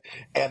drive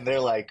and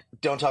they're like,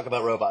 don't talk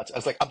about robots. I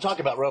was like, I'm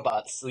talking about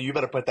robots, so you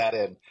better put that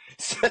in.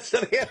 So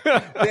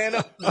they end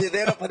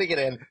up putting it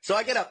in. So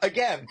I get up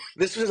again.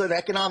 This was an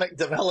economic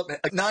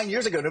development. Like 9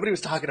 years ago, nobody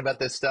was talking about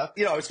this stuff.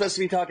 You know, I was supposed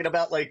to be talking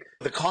about like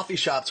the coffee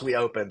shops we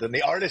opened and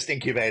the artist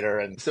incubator.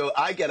 And so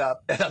I get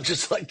up and I'm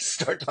just like,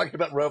 start talking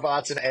about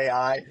robots and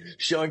AI,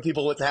 showing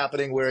people what's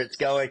happening, where it's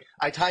going.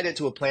 I tied it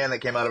to a plan that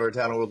came out of our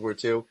town in World War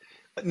II.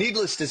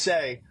 Needless to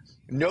say,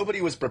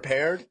 nobody was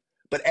prepared,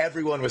 but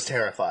everyone was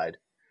terrified.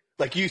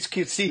 Like, you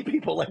could see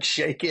people like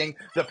shaking.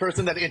 The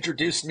person that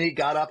introduced me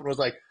got up and was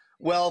like,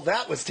 well,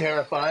 that was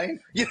terrifying.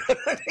 You know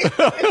what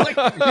I mean?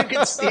 Like,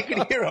 you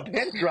could hear a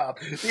pin drop.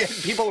 Yeah,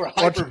 people were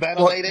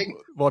hyperventilating.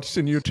 Watch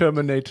the new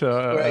Terminator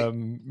Right.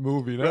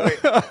 movie. No?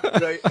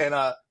 Right.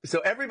 And so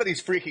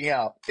everybody's freaking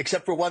out,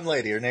 except for one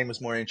lady. Her name was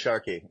Maureen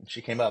Sharkey. And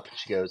she came up and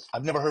she goes,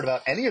 I've never heard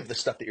about any of the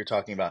stuff that you're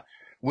talking about.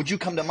 Would you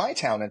come to my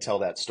town and tell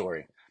that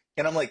story?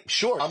 And I'm like,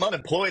 sure. I'm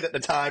unemployed at the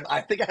time. I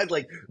think I had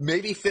like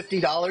maybe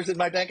 $50 in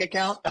my bank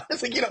account. I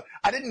was like,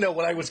 I didn't know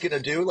what I was going to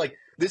do. Like,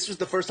 this was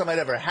the first time I'd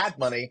ever had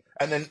money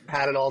and then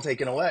had it all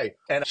taken away.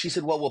 And she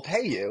said, well, we'll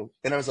pay you.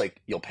 And I was like,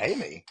 you'll pay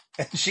me?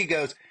 And she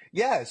goes,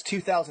 yeah, is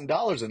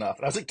 $2,000 enough?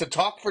 And I was like, to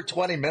talk for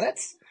 20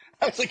 minutes?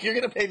 I was like, you're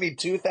going to pay me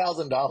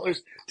 $2,000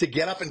 to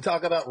get up and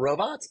talk about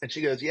robots? And she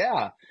goes,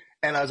 yeah.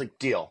 And I was like,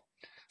 deal.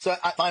 So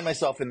I find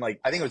myself in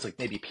like, I think it was like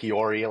maybe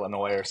Peoria,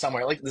 Illinois or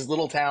somewhere, like this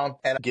little town,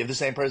 and give the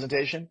same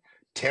presentation,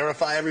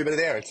 terrify everybody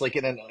there. It's like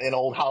in an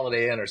old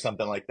Holiday Inn or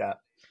something like that.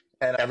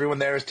 And everyone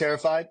there is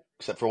terrified,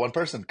 except for one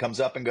person comes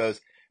up and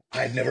goes,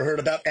 I've never heard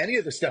about any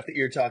of the stuff that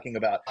you're talking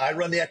about. I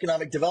run the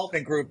economic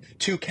development group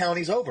 2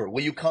 counties over.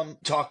 Will you come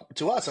talk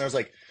to us? And I was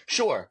like,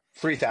 sure,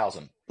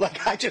 3,000. Like,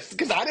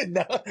 because I didn't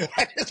know,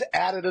 I just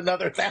added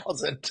another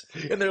 1,000.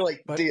 And they're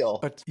like, deal.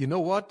 But you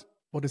know what?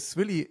 What is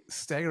really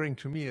staggering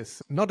to me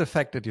is not the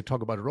fact that you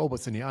talk about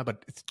robots and AI,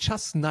 but it's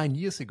just 9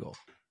 years ago.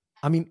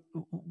 I mean,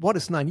 what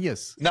is 9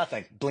 years?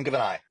 Nothing. Blink of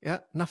an eye. Yeah,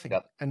 nothing.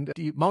 Yep. And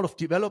the amount of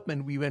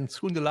development we went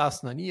through in the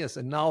last 9 years,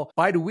 and now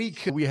by the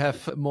week we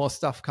have more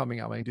stuff coming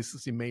up. I mean, this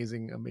is the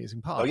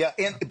amazing part. Oh yeah,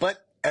 but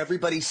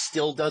everybody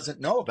still doesn't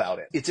know about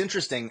it. It's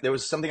interesting. There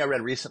was something I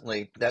read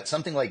recently that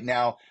something like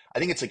now, I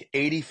think it's like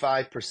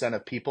 85%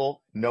 of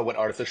people know what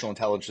artificial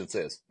intelligence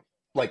is.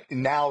 Like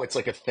now it's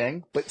like a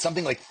thing, but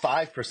something like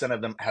 5%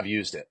 of them have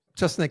used it.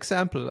 Just an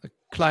example, a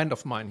client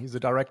of mine, he's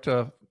a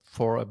director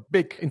for a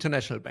big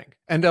international bank.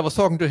 And I was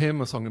talking to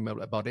him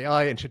about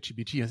AI and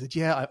ChatGPT. I said,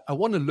 yeah, I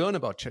want to learn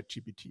about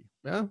ChatGPT.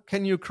 Yeah?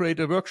 Can you create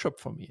a workshop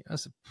for me? I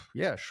said,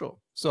 yeah, sure.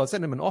 So I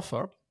sent him an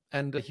offer,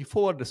 and he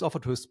forwarded this offer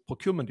to his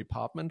procurement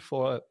department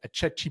for a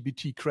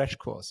ChatGPT crash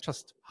course,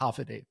 just half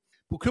a day.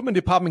 Procurement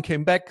department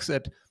came back,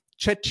 said,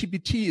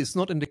 ChatGPT is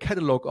not in the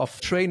catalog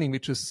of training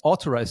which is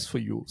authorized for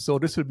you, so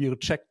this will be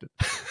rejected.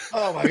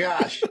 Oh my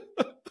gosh.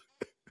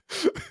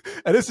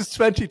 And this is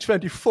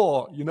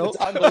 2024, you know? It's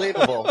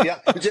unbelievable.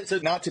 Yeah. So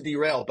not to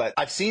derail, but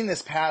I've seen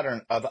this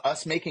pattern of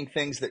us making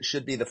things that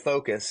should be the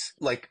focus,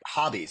 like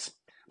hobbies.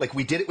 Like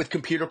we did it with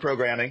computer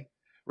programming,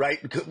 right?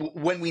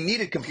 When we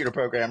needed computer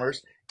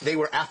programmers, they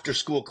were after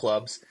school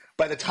clubs.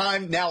 By the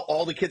time now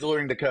all the kids are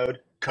learning to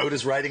code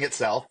is writing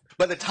itself.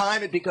 By the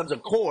time it becomes a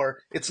core,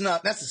 it's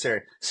not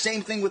necessary.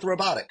 Same thing with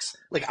robotics.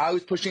 Like I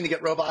was pushing to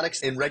get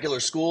robotics in regular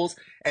schools,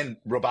 and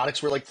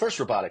robotics were like first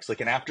robotics, like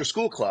an after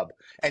school club.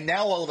 And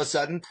now all of a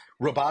sudden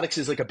robotics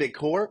is like a big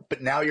core,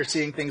 but now you're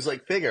seeing things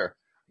like figure,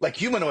 like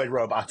humanoid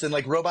robots and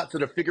like robots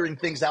that are figuring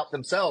things out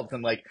themselves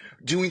and like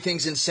doing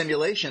things in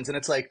simulations. And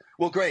it's like,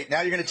 well, great.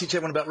 Now you're going to teach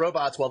everyone about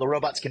robots while the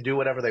robots can do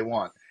whatever they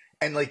want.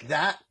 And like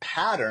that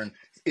pattern,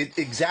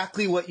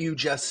 exactly what you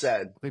just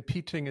said.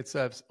 Repeating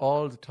itself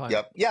all the time.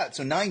 Yep. Yeah.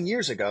 So 9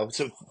 years ago.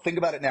 So think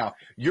about it now.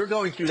 You're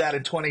going through that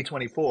in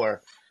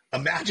 2024.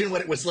 Imagine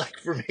what it was like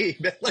for me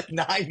like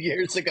 9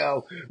 years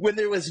ago when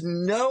there was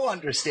no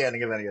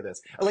understanding of any of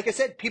this. Like I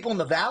said, people in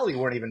the Valley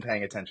weren't even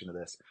paying attention to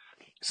this.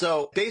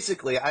 So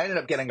basically, I ended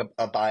up getting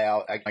a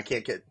buyout. I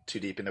can't get too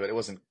deep into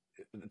it.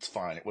 It's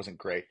fine. It wasn't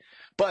great.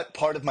 But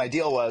part of my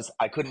deal was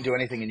I couldn't do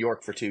anything in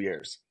York for 2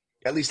 years.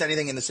 At least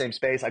anything in the same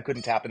space. I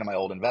couldn't tap into my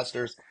old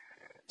investors.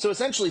 So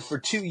essentially for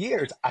 2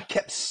 years,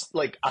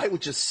 I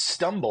would just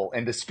stumble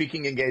into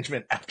speaking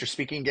engagement after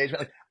speaking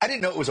engagement. Like, I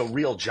didn't know it was a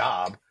real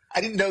job.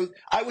 I didn't know.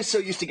 I was so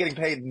used to getting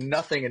paid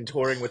nothing and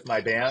touring with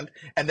my band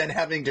and then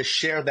having to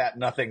share that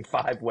nothing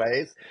 5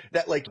 ways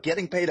that like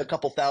getting paid a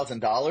couple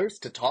 $1,000s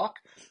to talk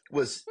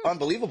was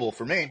unbelievable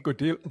for me. Good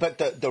deal. But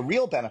the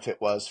real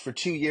benefit was for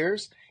 2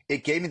 years,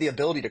 it gave me the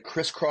ability to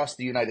crisscross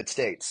the United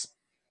States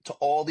to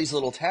all these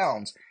little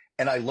towns.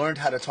 And I learned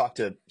how to talk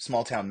to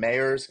small town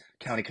mayors,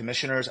 county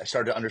commissioners. I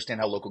started to understand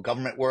how local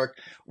government worked,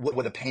 what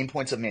were the pain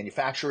points of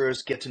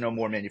manufacturers, get to know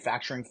more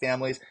manufacturing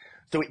families.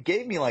 So it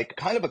gave me like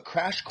kind of a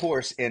crash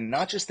course in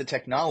not just the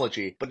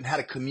technology, but in how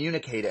to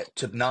communicate it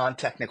to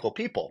non-technical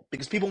people,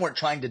 because people weren't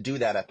trying to do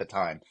that at the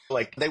time.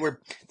 Like they were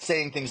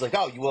saying things like,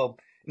 oh, well,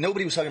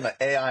 nobody was talking about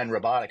AI and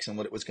robotics and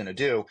what it was going to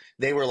do.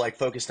 They were like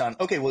focused on,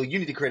 okay, well, you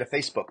need to create a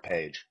Facebook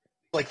page.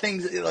 Like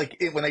things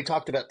like when they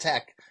talked about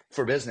tech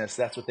for business,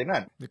 that's what they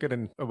meant. You get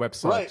a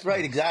website.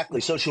 Right,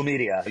 exactly. Social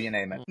media, you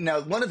name it. Now,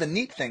 one of the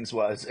neat things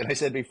was, and I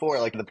said before,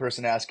 like the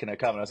person asked, can I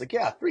come? And I was like,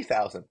 yeah,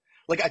 3,000.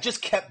 Like I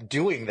just kept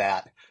doing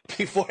that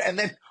before. And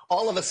then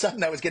all of a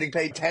sudden I was getting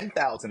paid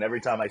 10,000 every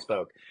time I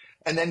spoke.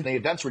 And then the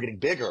events were getting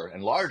bigger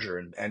and larger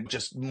and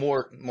just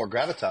more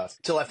gravitas,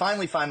 till I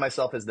finally find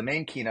myself as the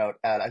main keynote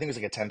at, I think it was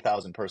like a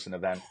 10,000 person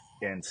event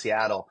in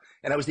Seattle.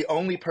 And I was the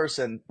only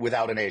person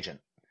without an agent.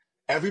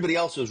 Everybody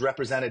else was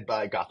represented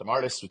by Gotham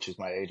Artists, which is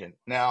my agent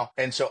now.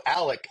 And so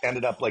Alec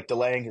ended up like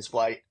delaying his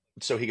flight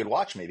so he could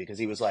watch me, because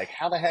he was like,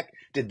 how the heck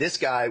did this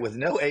guy with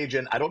no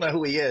agent, I don't know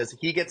who he is,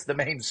 he gets the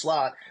main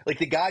slot. Like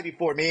the guy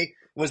before me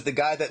was the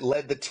guy that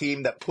led the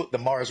team that put the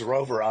Mars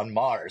rover on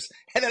Mars.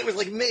 And then it was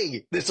like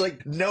me. There's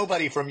like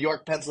nobody from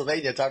York,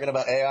 Pennsylvania talking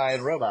about AI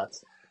and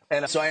robots.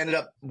 And so I ended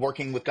up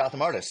working with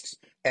Gotham Artists.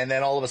 And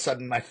then all of a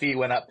sudden my fee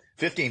went up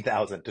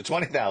 15,000 to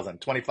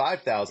 20,000,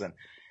 25,000.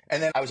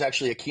 And then I was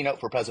actually a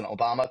keynote for President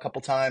Obama a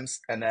couple times.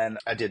 And then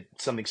I did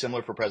something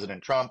similar for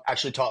President Trump.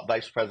 Actually taught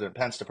Vice President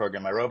Pence to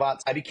program my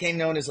robots. I became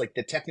known as like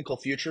the technical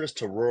futurist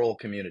to rural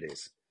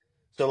communities.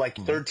 So like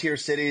third tier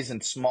cities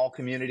and small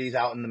communities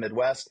out in the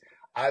Midwest,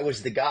 I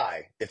was the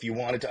guy. If you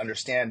wanted to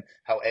understand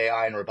how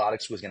AI and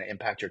robotics was going to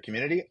impact your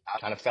community, I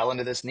kind of fell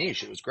into this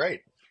niche. It was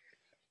great.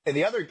 And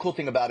the other cool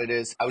thing about it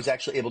is I was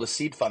actually able to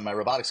seed fund my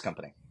robotics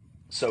company.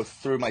 So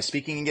through my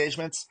speaking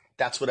engagements,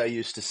 that's what I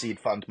used to seed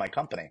fund my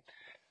company.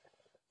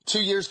 2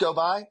 years go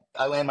by,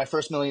 I land my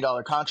first $1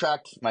 million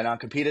contract, my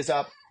non-compete is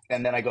up,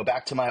 and then I go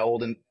back to my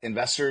old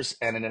investors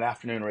and in an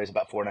afternoon raise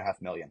about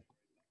 $4.5 million.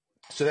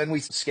 So then we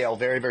scale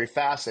very, very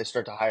fast. I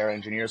start to hire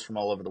engineers from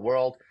all over the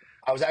world.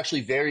 I was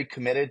actually very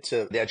committed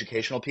to the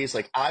educational piece.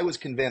 Like I was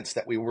convinced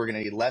that we were going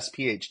to need less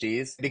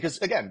PhDs because,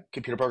 again,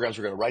 computer programs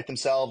were going to write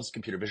themselves.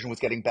 Computer vision was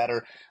getting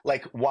better.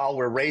 Like while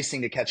we're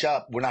racing to catch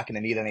up, we're not going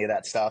to need any of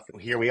that stuff.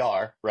 Here we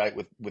are, right,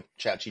 with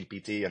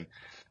ChatGPT and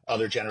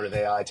other generative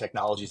AI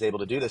technologies able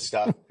to do this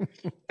stuff.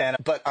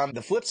 But on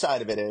the flip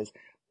side of it is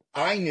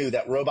I knew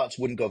that robots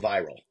wouldn't go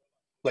viral.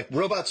 Like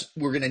robots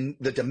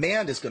the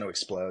demand is going to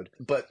explode,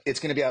 but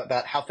it's going to be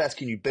about how fast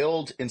can you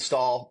build,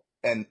 install,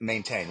 and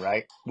maintain,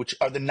 right? Which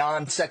are the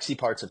non-sexy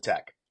parts of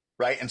tech,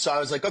 right? And so I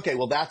was like, okay,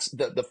 well, that's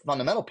the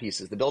fundamental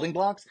pieces, the building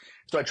blocks.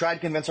 So I tried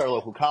to convince our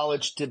local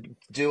college to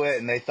do it,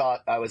 and they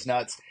thought I was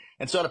nuts.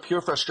 And so out of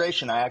pure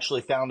frustration, I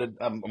actually founded,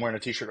 I'm wearing a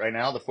t-shirt right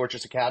now, the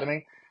Fortress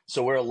Academy.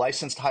 So we're a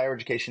licensed higher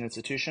education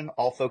institution,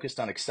 all focused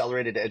on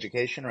accelerated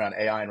education around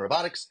AI and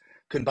robotics,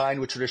 combined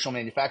with traditional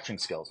manufacturing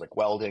skills like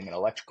welding and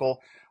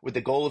electrical, with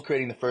the goal of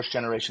creating the first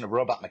generation of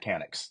robot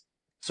mechanics.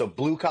 So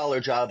blue collar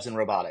jobs in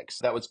robotics.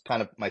 That was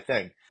kind of my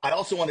thing. I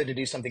also wanted to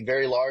do something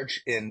very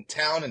large in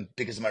town. And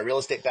because of my real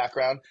estate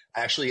background,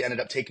 I actually ended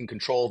up taking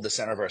control of the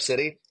center of our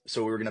city.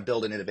 So we were going to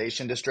build an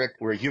innovation district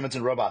where humans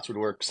and robots would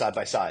work side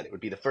by side. It would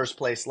be the first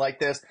place like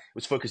this. It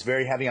was focused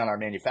very heavy on our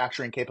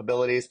manufacturing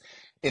capabilities.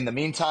 In the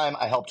meantime,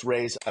 I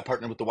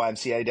partnered with the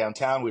YMCA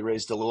downtown. We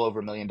raised a little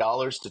over $1 million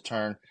to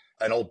turn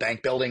an old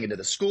bank building into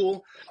the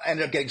school. I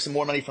ended up getting some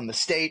more money from the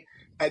state.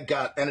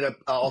 Ended up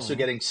also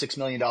getting $6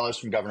 million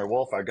from Governor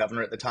Wolf, our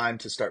governor at the time,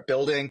 to start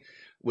building.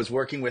 Was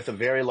working with a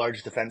very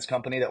large defense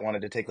company that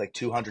wanted to take like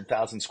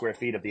 200,000 square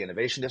feet of the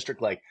innovation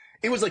district. Like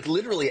it was like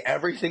literally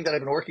everything that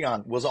I've been working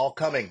on was all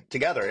coming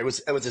together. It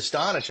was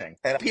astonishing.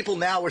 And people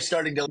now were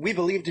starting to, we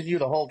believed in you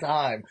the whole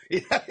time.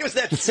 It was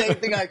that same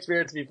thing I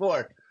experienced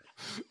before.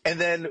 And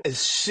then as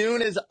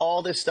soon as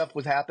all this stuff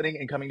was happening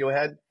and coming to a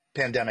head,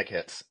 pandemic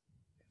hits.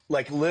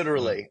 Like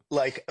literally,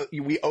 like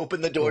we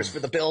open the doors for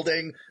the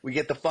building, we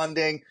get the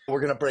funding, we're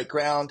going to break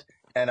ground.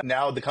 And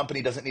now the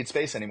company doesn't need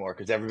space anymore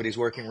because everybody's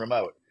working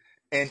remote.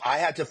 And I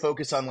had to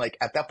focus on, like,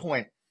 at that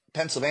point,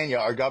 Pennsylvania,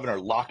 our governor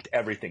locked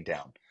everything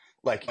down.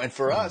 Like, and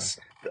for us,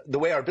 the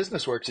way our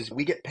business works is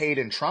we get paid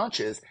in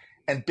tranches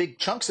and big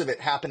chunks of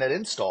it happen at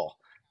install.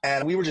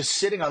 And we were just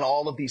sitting on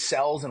all of these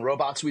cells and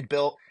robots we'd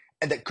built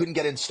and that couldn't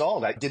get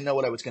installed. I didn't know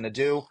what I was going to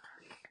do.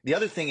 The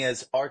other thing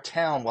is our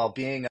town, while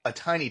being a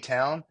tiny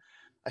town,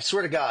 I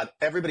swear to God,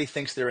 everybody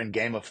thinks they're in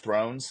Game of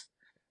Thrones.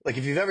 Like,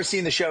 if you've ever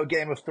seen the show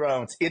Game of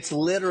Thrones, it's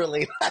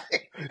literally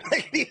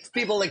like these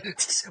people like,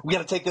 we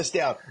got to take this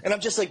down. And I'm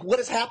just like, what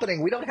is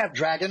happening? We don't have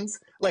dragons.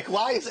 Like,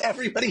 why is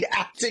everybody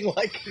acting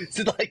like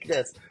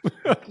this?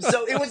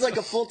 So it was like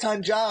a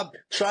full-time job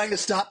trying to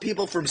stop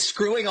people from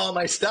screwing all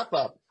my stuff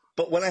up.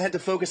 But when I had to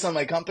focus on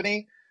my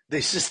company,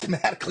 They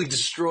systematically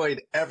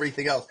destroyed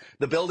everything else.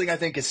 The building, I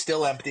think, is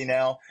still empty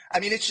now. I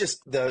mean, it's just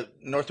the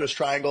Northwest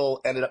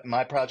Triangle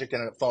my project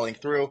ended up falling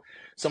through.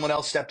 Someone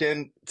else stepped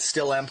in,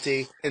 still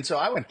empty. And so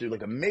I went through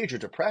like a major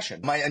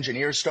depression. My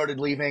engineers started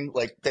leaving,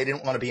 like they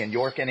didn't want to be in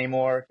York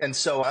anymore. And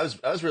so I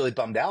was really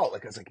bummed out.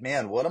 Like I was like,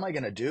 man, what am I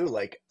going to do?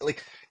 Like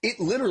it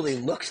literally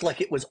looked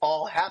like it was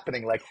all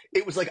happening. Like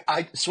it was like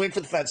I swing for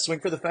the fence.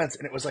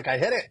 And it was like I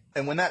hit it.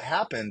 And when that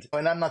happened,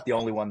 and I'm not the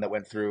only one that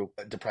went through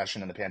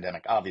depression in the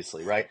pandemic,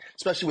 obviously, right?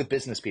 Especially with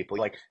business people.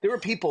 Like there were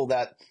people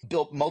that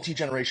built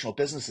multi-generational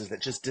businesses that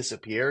just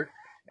disappeared.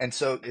 And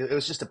so it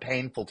was just a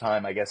painful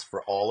time, I guess,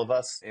 for all of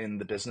us in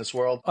the business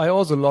world. I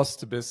also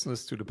lost the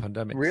business to the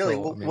pandemic. Really?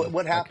 So,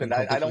 what happened?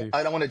 I don't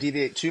want to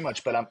deviate too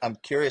much, but I'm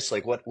curious,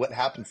 like what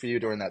happened for you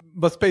during that?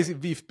 But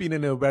basically, we've been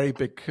in a very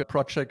big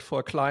project for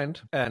a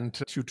client, and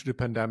due to the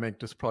pandemic,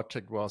 this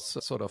project was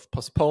sort of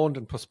postponed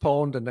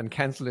and then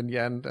canceled in the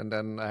end. And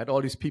then I had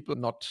all these people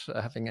not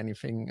having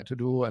anything to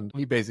do, and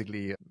we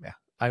basically,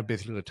 I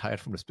basically retired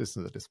from this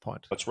business at this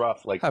point. It's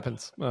rough. Like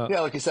happens. Yeah,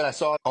 like you said, I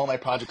saw all my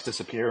projects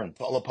disappear and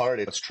fall apart.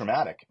 It's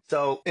traumatic.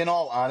 So in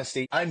all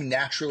honesty, I'm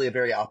naturally a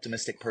very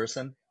optimistic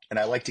person. And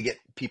I like to get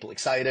people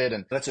excited,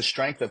 and that's a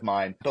strength of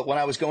mine. But when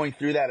I was going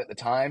through that at the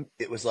time,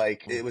 it was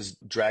like it was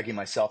dragging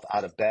myself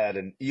out of bed.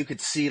 And you could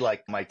see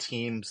like my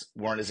teams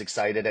weren't as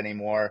excited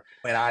anymore.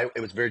 And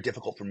it was very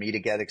difficult for me to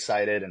get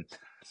excited. And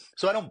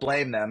so I don't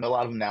blame them. A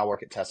lot of them now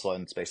work at Tesla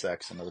and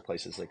SpaceX and other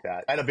places like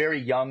that. I had a very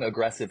young,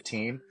 aggressive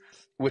team,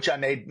 which I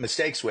made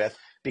mistakes with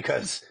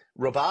because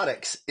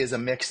robotics is a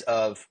mix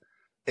of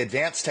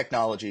advanced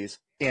technologies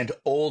and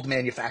old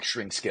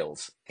manufacturing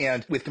skills.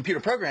 And with computer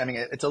programming,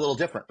 it's a little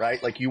different,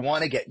 right? Like you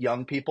want to get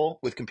young people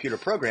with computer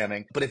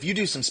programming, but if you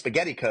do some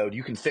spaghetti code,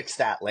 you can fix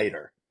that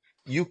later.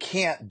 You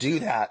can't do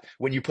that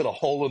when you put a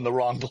hole in the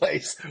wrong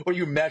place or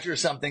you measure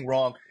something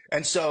wrong.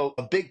 And so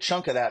a big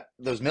chunk of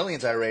those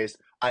millions I raised,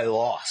 I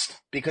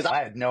lost because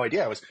I had no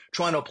idea. I was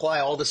trying to apply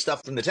all this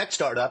stuff from the tech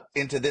startup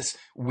into this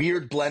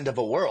weird blend of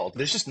a world.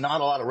 There's just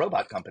not a lot of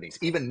robot companies.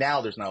 Even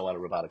now, there's not a lot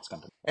of robotics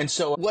companies. And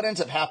so what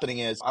ends up happening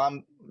is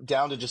I'm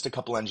down to just a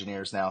couple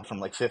engineers now from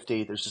like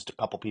 50. There's just a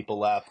couple people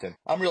left. And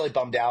I'm really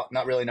bummed out,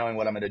 not really knowing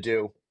what I'm going to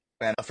do.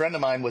 And a friend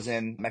of mine was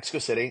in Mexico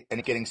City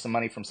and getting some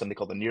money from something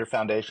called the NEAR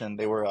Foundation.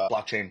 They were a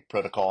blockchain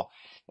protocol.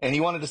 And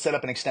he wanted to set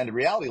up an extended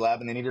reality lab,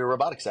 and they needed a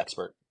robotics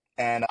expert.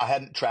 And I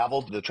hadn't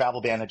traveled. The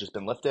travel ban had just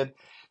been lifted.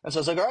 And so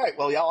I was like, all right,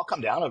 well, yeah, I'll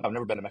come down. I've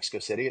never been to Mexico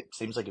City. It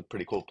seems like a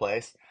pretty cool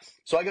place.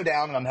 So I go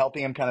down and I'm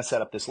helping him kind of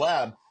set up this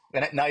lab.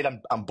 And at night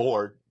I'm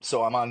bored.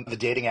 So I'm on the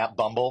dating app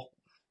Bumble.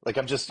 Like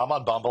I'm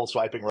on Bumble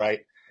swiping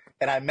right.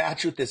 And I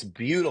match with this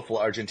beautiful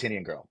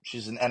Argentinian girl.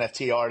 She's an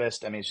NFT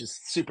artist. I mean, she's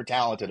super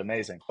talented,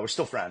 amazing. We're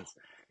still friends.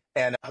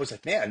 And I was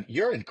like, man,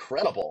 you're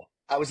incredible.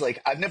 I was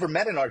like, I've never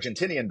met an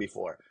Argentinian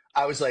before.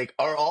 I was like,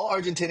 are all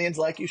Argentinians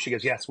like you? She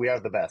goes, yes, we are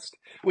the best,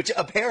 which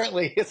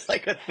apparently is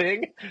like a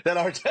thing that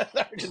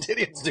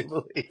Argentinians do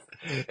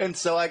believe. And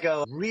so I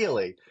go,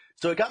 really?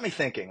 So it got me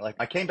thinking. Like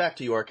I came back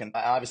to York and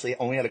I obviously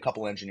only had a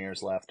couple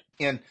engineers left.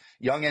 And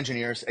young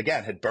engineers,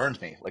 again, had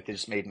burned me. Like they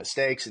just made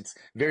mistakes. It's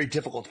very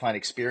difficult to find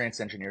experienced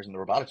engineers in the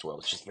robotics world.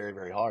 It's just very,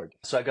 very hard.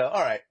 So I go,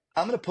 all right,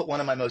 I'm going to put one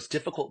of my most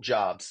difficult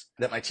jobs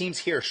that my teams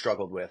here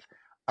struggled with.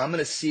 I'm going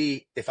to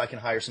see if I can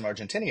hire some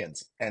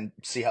Argentinians and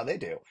see how they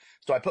do.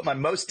 So I put my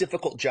most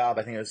difficult job,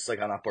 I think it was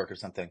like on Upwork or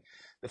something.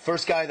 The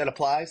first guy that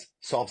applies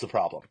solves the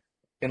problem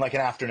in like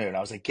an afternoon. I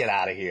was like, get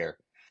out of here.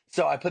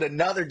 So I put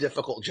another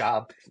difficult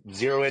job,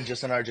 zero in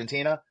just in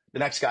Argentina. The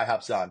next guy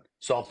hops on,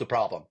 solves the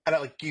problem. And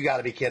I'm like, you got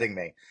to be kidding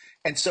me.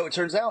 And so it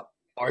turns out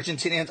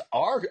Argentinians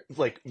are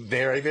like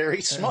very,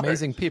 very smart.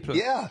 Amazing people.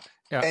 Yeah.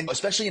 And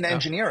especially in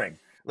engineering.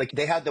 Like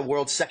they had the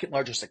world's second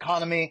largest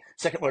economy,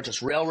 second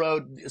largest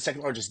railroad,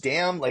 second largest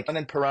dam. Like, and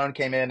then Perón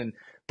came in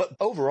but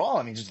overall,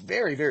 I mean, just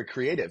very, very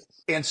creative.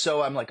 And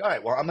so I'm like, all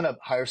right, well, I'm going to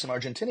hire some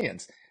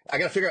Argentinians. I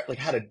got to figure out like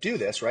how to do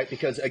this, right?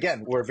 Because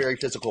again, we're a very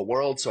physical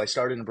world. So I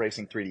started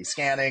embracing 3D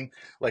scanning.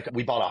 Like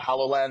we bought a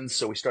HoloLens.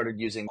 So we started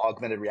using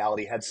augmented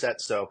reality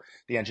headsets. So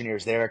the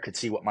engineers there could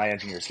see what my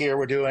engineers here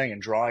were doing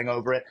and drawing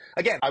over it.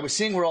 Again, I was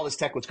seeing where all this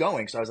tech was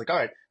going. So I was like, all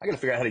right, I got to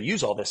figure out how to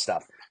use all this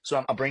stuff.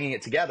 So I'm bringing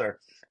it together.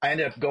 I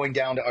ended up going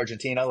down to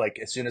Argentina. Like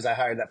as soon as I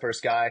hired that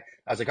first guy,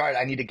 I was like, all right,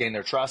 I need to gain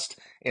their trust.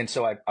 And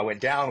so I went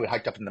down, we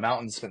hiked up in the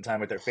mountains, spent time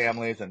with their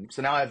families. And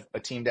so now I have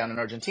a team down in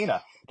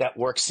Argentina that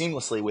works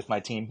seamlessly with my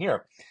team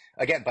here.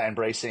 Again, by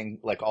embracing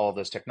like all of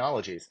those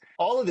technologies.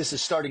 All of this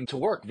is starting to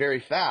work very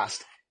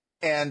fast.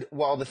 And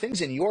while the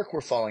things in New York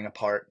were falling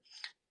apart,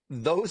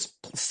 those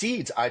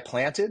seeds I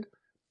planted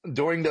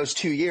during those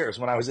 2 years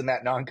when I was in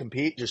that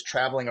non-compete, just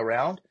traveling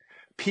around,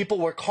 people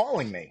were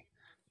calling me.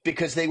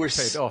 Because they were,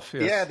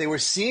 they were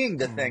seeing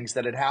the things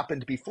that had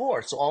happened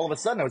before. So all of a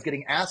sudden I was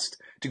getting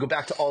asked to go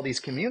back to all these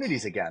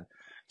communities again.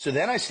 So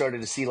then I started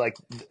to see like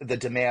the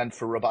demand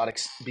for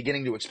robotics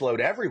beginning to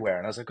explode everywhere.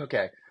 And I was like,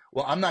 okay,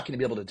 well, I'm not going to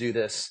be able to do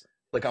this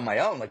like on my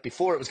own. Like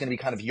before it was going to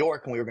be kind of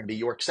York and we were going to be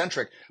York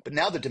centric, but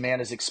now the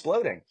demand is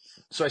exploding.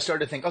 So I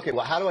started to think, okay,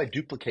 well, how do I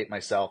duplicate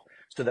myself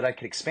so that I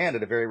could expand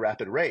at a very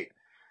rapid rate?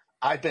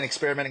 I've been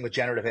experimenting with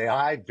generative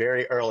AI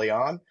very early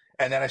on.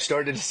 And then I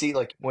started to see,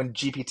 like, when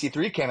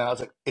GPT-3 came out, I was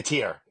like, it's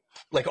here.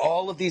 Like,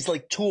 all of these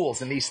like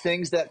tools and these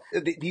things that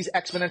these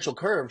exponential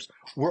curves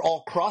were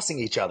all crossing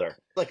each other.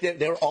 Like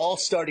they're all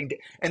starting to,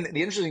 and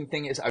the interesting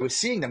thing is I was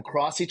seeing them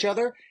cross each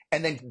other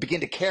and then begin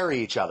to carry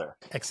each other.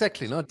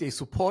 Exactly. No, they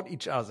support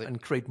each other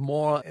and create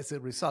more as a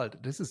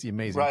result. This is the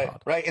amazing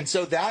part. Right. And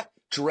so that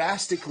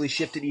drastically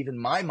shifted even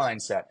my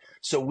mindset.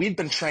 So we've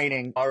been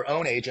training our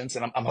own agents,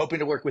 and I'm hoping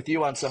to work with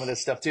you on some of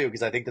this stuff too,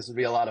 because I think this would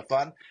be a lot of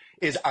fun.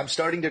 Is I'm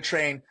starting to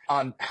train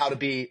on how to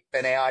be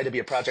an AI to be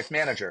a project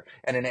manager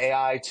and an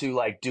AI to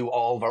like do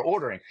all of our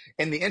ordering.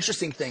 And the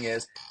interesting thing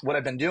is what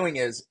I've been doing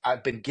is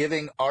I've been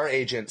giving our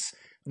agents,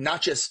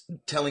 not just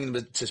telling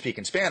them to speak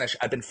in Spanish,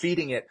 I've been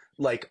feeding it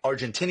like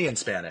Argentinian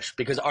Spanish,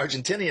 because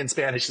Argentinian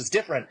Spanish is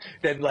different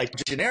than like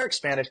generic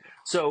Spanish.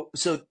 So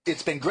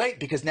it's been great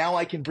because now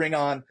I can bring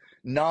on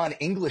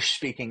non-English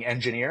speaking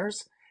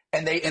engineers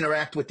and they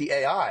interact with the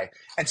AI.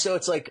 And so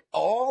it's like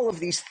all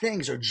of these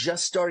things are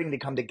just starting to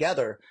come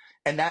together.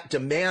 And that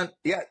demand,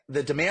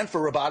 the demand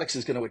for robotics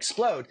is going to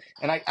explode.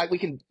 And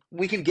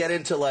we can get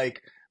into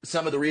like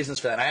some of the reasons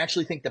for that. I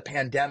actually think the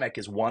pandemic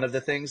is one of the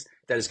things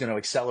that is going to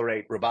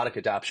accelerate robotic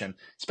adoption,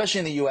 especially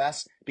in the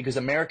US, because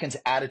Americans'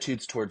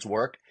 attitudes towards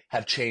work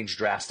have changed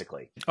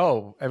drastically.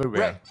 Oh,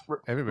 everywhere.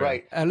 Everywhere.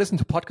 Right. I listened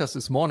to podcasts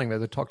this morning where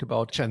they talked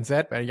about Gen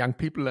Z, young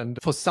people. And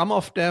for some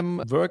of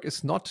them, work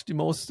is not the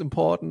most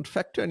important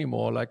factor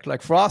anymore.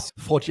 Like for us,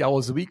 40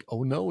 hours a week.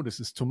 Oh no, this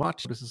is too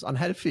much. This is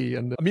unhealthy.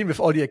 And I mean, with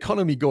all the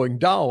economy going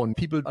down,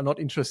 people are not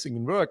interested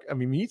in work. I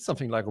mean, we need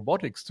something like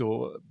robotics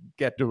to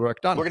get the work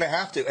done. We're going to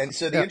have to. And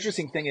so the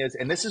interesting thing is,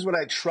 and this is what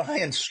I try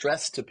and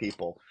stress to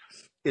people,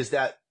 is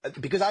that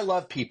because I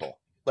love people.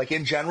 Like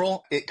in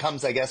general, it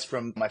comes, I guess,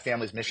 from my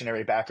family's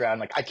missionary background.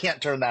 Like I can't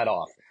turn that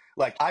off.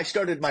 Like I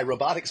started my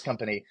robotics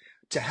company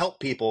to help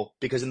people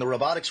because in the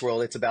robotics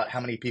world, it's about how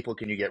many people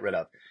can you get rid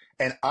of.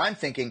 And I'm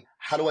thinking,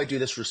 how do I do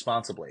this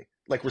responsibly?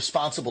 Like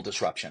responsible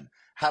disruption.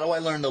 How do I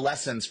learn the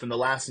lessons from the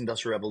last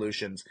industrial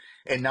revolutions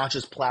and not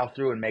just plow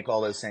through and make all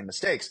those same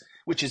mistakes,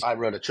 which is I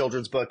wrote a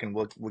children's book and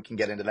we can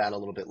get into that a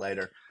little bit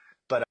later.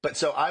 But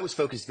so I was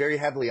focused very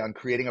heavily on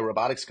creating a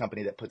robotics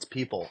company that puts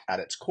people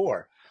at its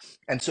core.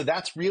 And so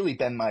that's really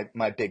been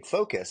my big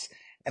focus.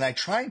 And I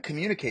try and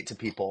communicate to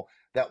people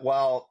that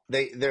while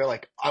they're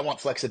like, I want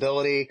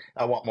flexibility,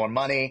 I want more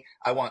money,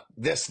 I want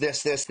this.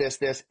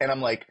 And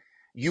I'm like,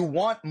 you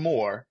want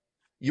more,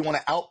 you want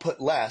to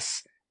output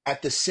less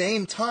at the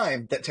same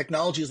time that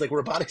technologies like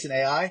robotics and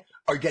AI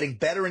are getting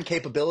better in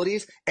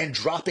capabilities and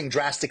dropping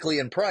drastically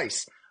in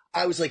price.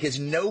 I was like, is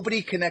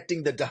nobody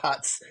connecting the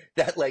dots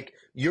that like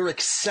you're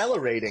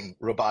accelerating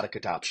robotic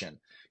adoption?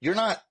 You're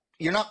not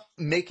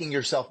making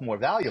yourself more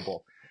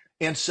valuable.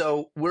 And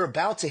so we're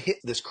about to hit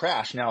this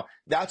crash. Now,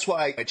 that's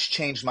why it's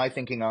changed my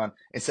thinking on,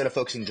 instead of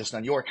focusing just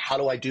on York, how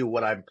do I do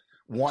what I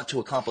want to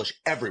accomplish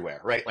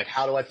everywhere, right? Like,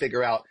 how do I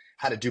figure out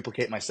how to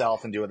duplicate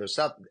myself and do other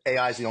stuff?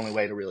 AI is the only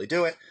way to really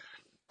do it.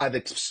 I've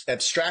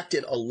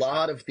abstracted a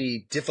lot of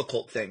the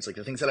difficult things, like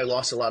the things that I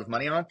lost a lot of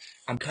money on.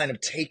 I'm kind of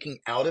taking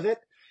out of it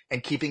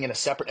and keeping in a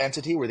separate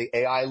entity where the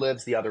AI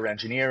lives, the other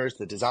engineers,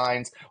 the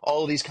designs,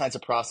 all of these kinds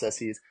of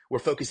processes. We're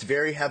focused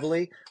very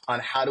heavily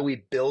on how do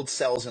we build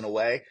cells in a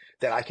way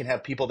that I can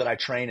have people that I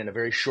train in a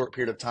very short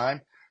period of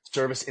time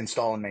service,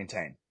 install, and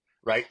maintain,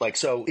 right? Like,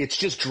 so it's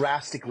just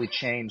drastically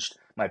changed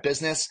my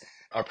business.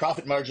 Our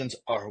profit margins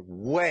are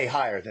way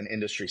higher than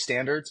industry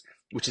standards,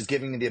 which is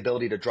giving me the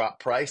ability to drop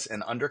price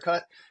and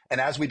undercut. And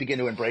as we begin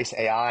to embrace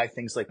AI,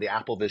 things like the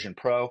Apple Vision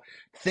Pro,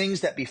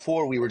 things that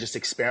before we were just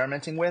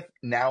experimenting with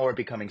now are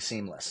becoming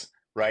seamless,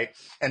 right?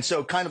 And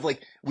so kind of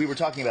like we were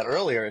talking about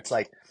earlier, it's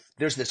like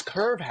there's this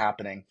curve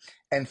happening.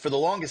 And for the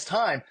longest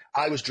time,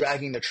 I was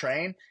dragging the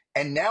train.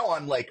 And now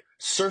I'm like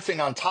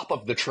surfing on top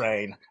of the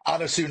train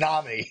on a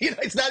tsunami. You know,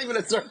 it's not even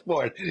a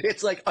surfboard.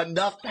 It's like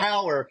enough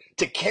power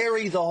to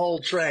carry the whole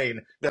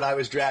train that I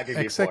was dragging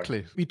before.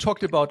 Exactly. We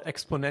talked about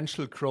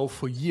exponential growth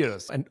for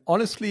years. And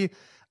honestly,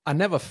 I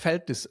never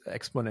felt this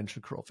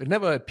exponential growth. It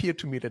never appeared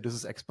to me that this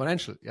is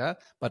exponential. Yeah.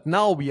 But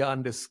now we are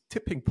on this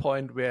tipping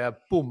point where,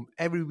 boom,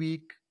 every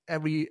week,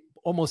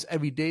 almost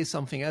every day,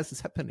 something else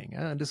is happening.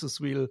 Yeah? And this is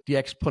real, the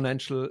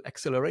exponential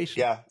acceleration.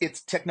 Yeah.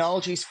 It's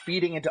technologies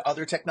feeding into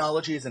other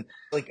technologies.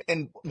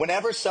 And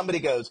whenever somebody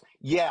goes,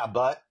 yeah,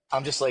 but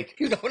I'm just like,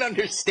 you don't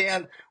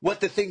understand what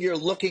the thing you're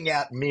looking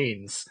at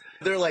means.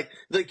 They're like,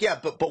 yeah,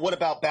 but what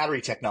about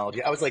battery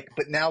technology? I was like,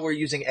 but now we're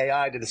using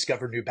AI to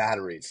discover new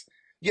batteries.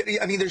 Yeah,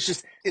 I mean,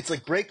 it's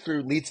like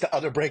breakthrough leads to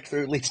other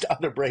breakthrough leads to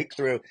other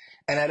breakthrough.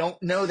 And I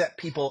don't know that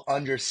people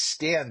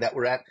understand that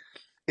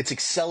it's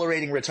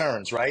accelerating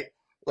returns, right?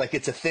 Like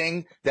it's a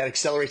thing that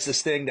accelerates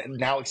this thing that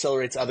now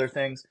accelerates other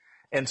things.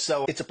 And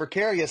so it's a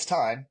precarious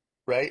time,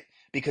 right?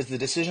 Because the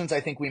decisions I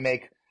think we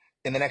make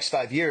in the next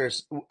 5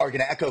 years are going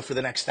to echo for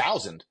the next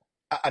 1,000.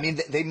 I mean,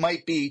 they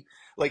might be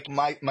like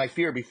my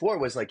fear before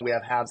was like we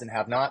have haves and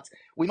have nots.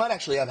 We might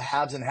actually have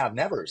haves and have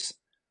nevers.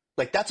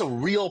 Like that's a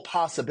real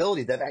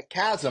possibility that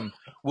chasm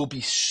will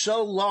be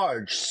so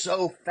large,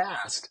 so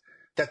fast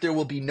that there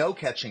will be no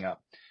catching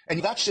up.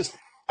 And that's just,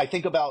 I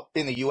think about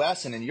in the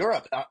US and in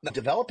Europe, the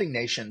developing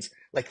nations,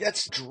 like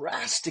that's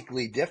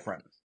drastically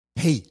different.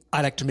 Hey,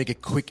 I'd like to make a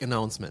quick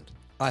announcement.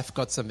 I've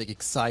got something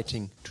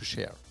exciting to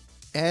share.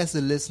 As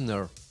a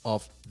listener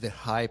of the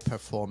High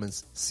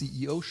Performance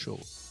CEO Show,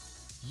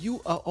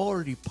 you are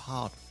already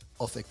part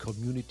of a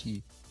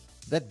community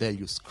that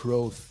values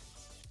growth,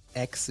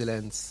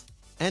 excellence,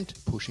 and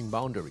pushing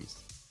boundaries.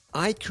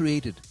 I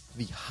created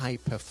the High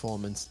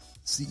Performance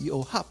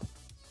CEO Hub,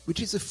 which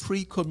is a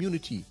free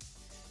community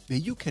where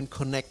you can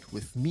connect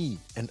with me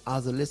and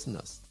other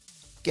listeners,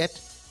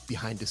 get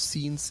behind the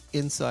scenes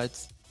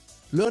insights,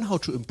 learn how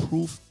to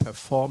improve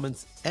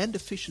performance and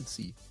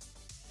efficiency,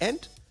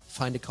 and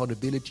find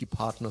accountability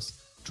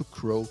partners to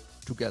grow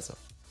together.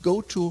 Go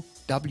to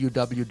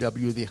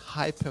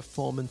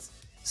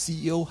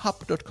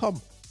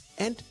www.thehighperformanceCEOHub.com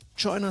and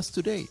join us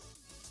today.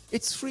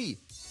 It's free,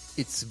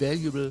 it's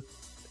valuable,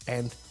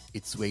 and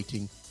it's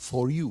waiting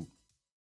for you.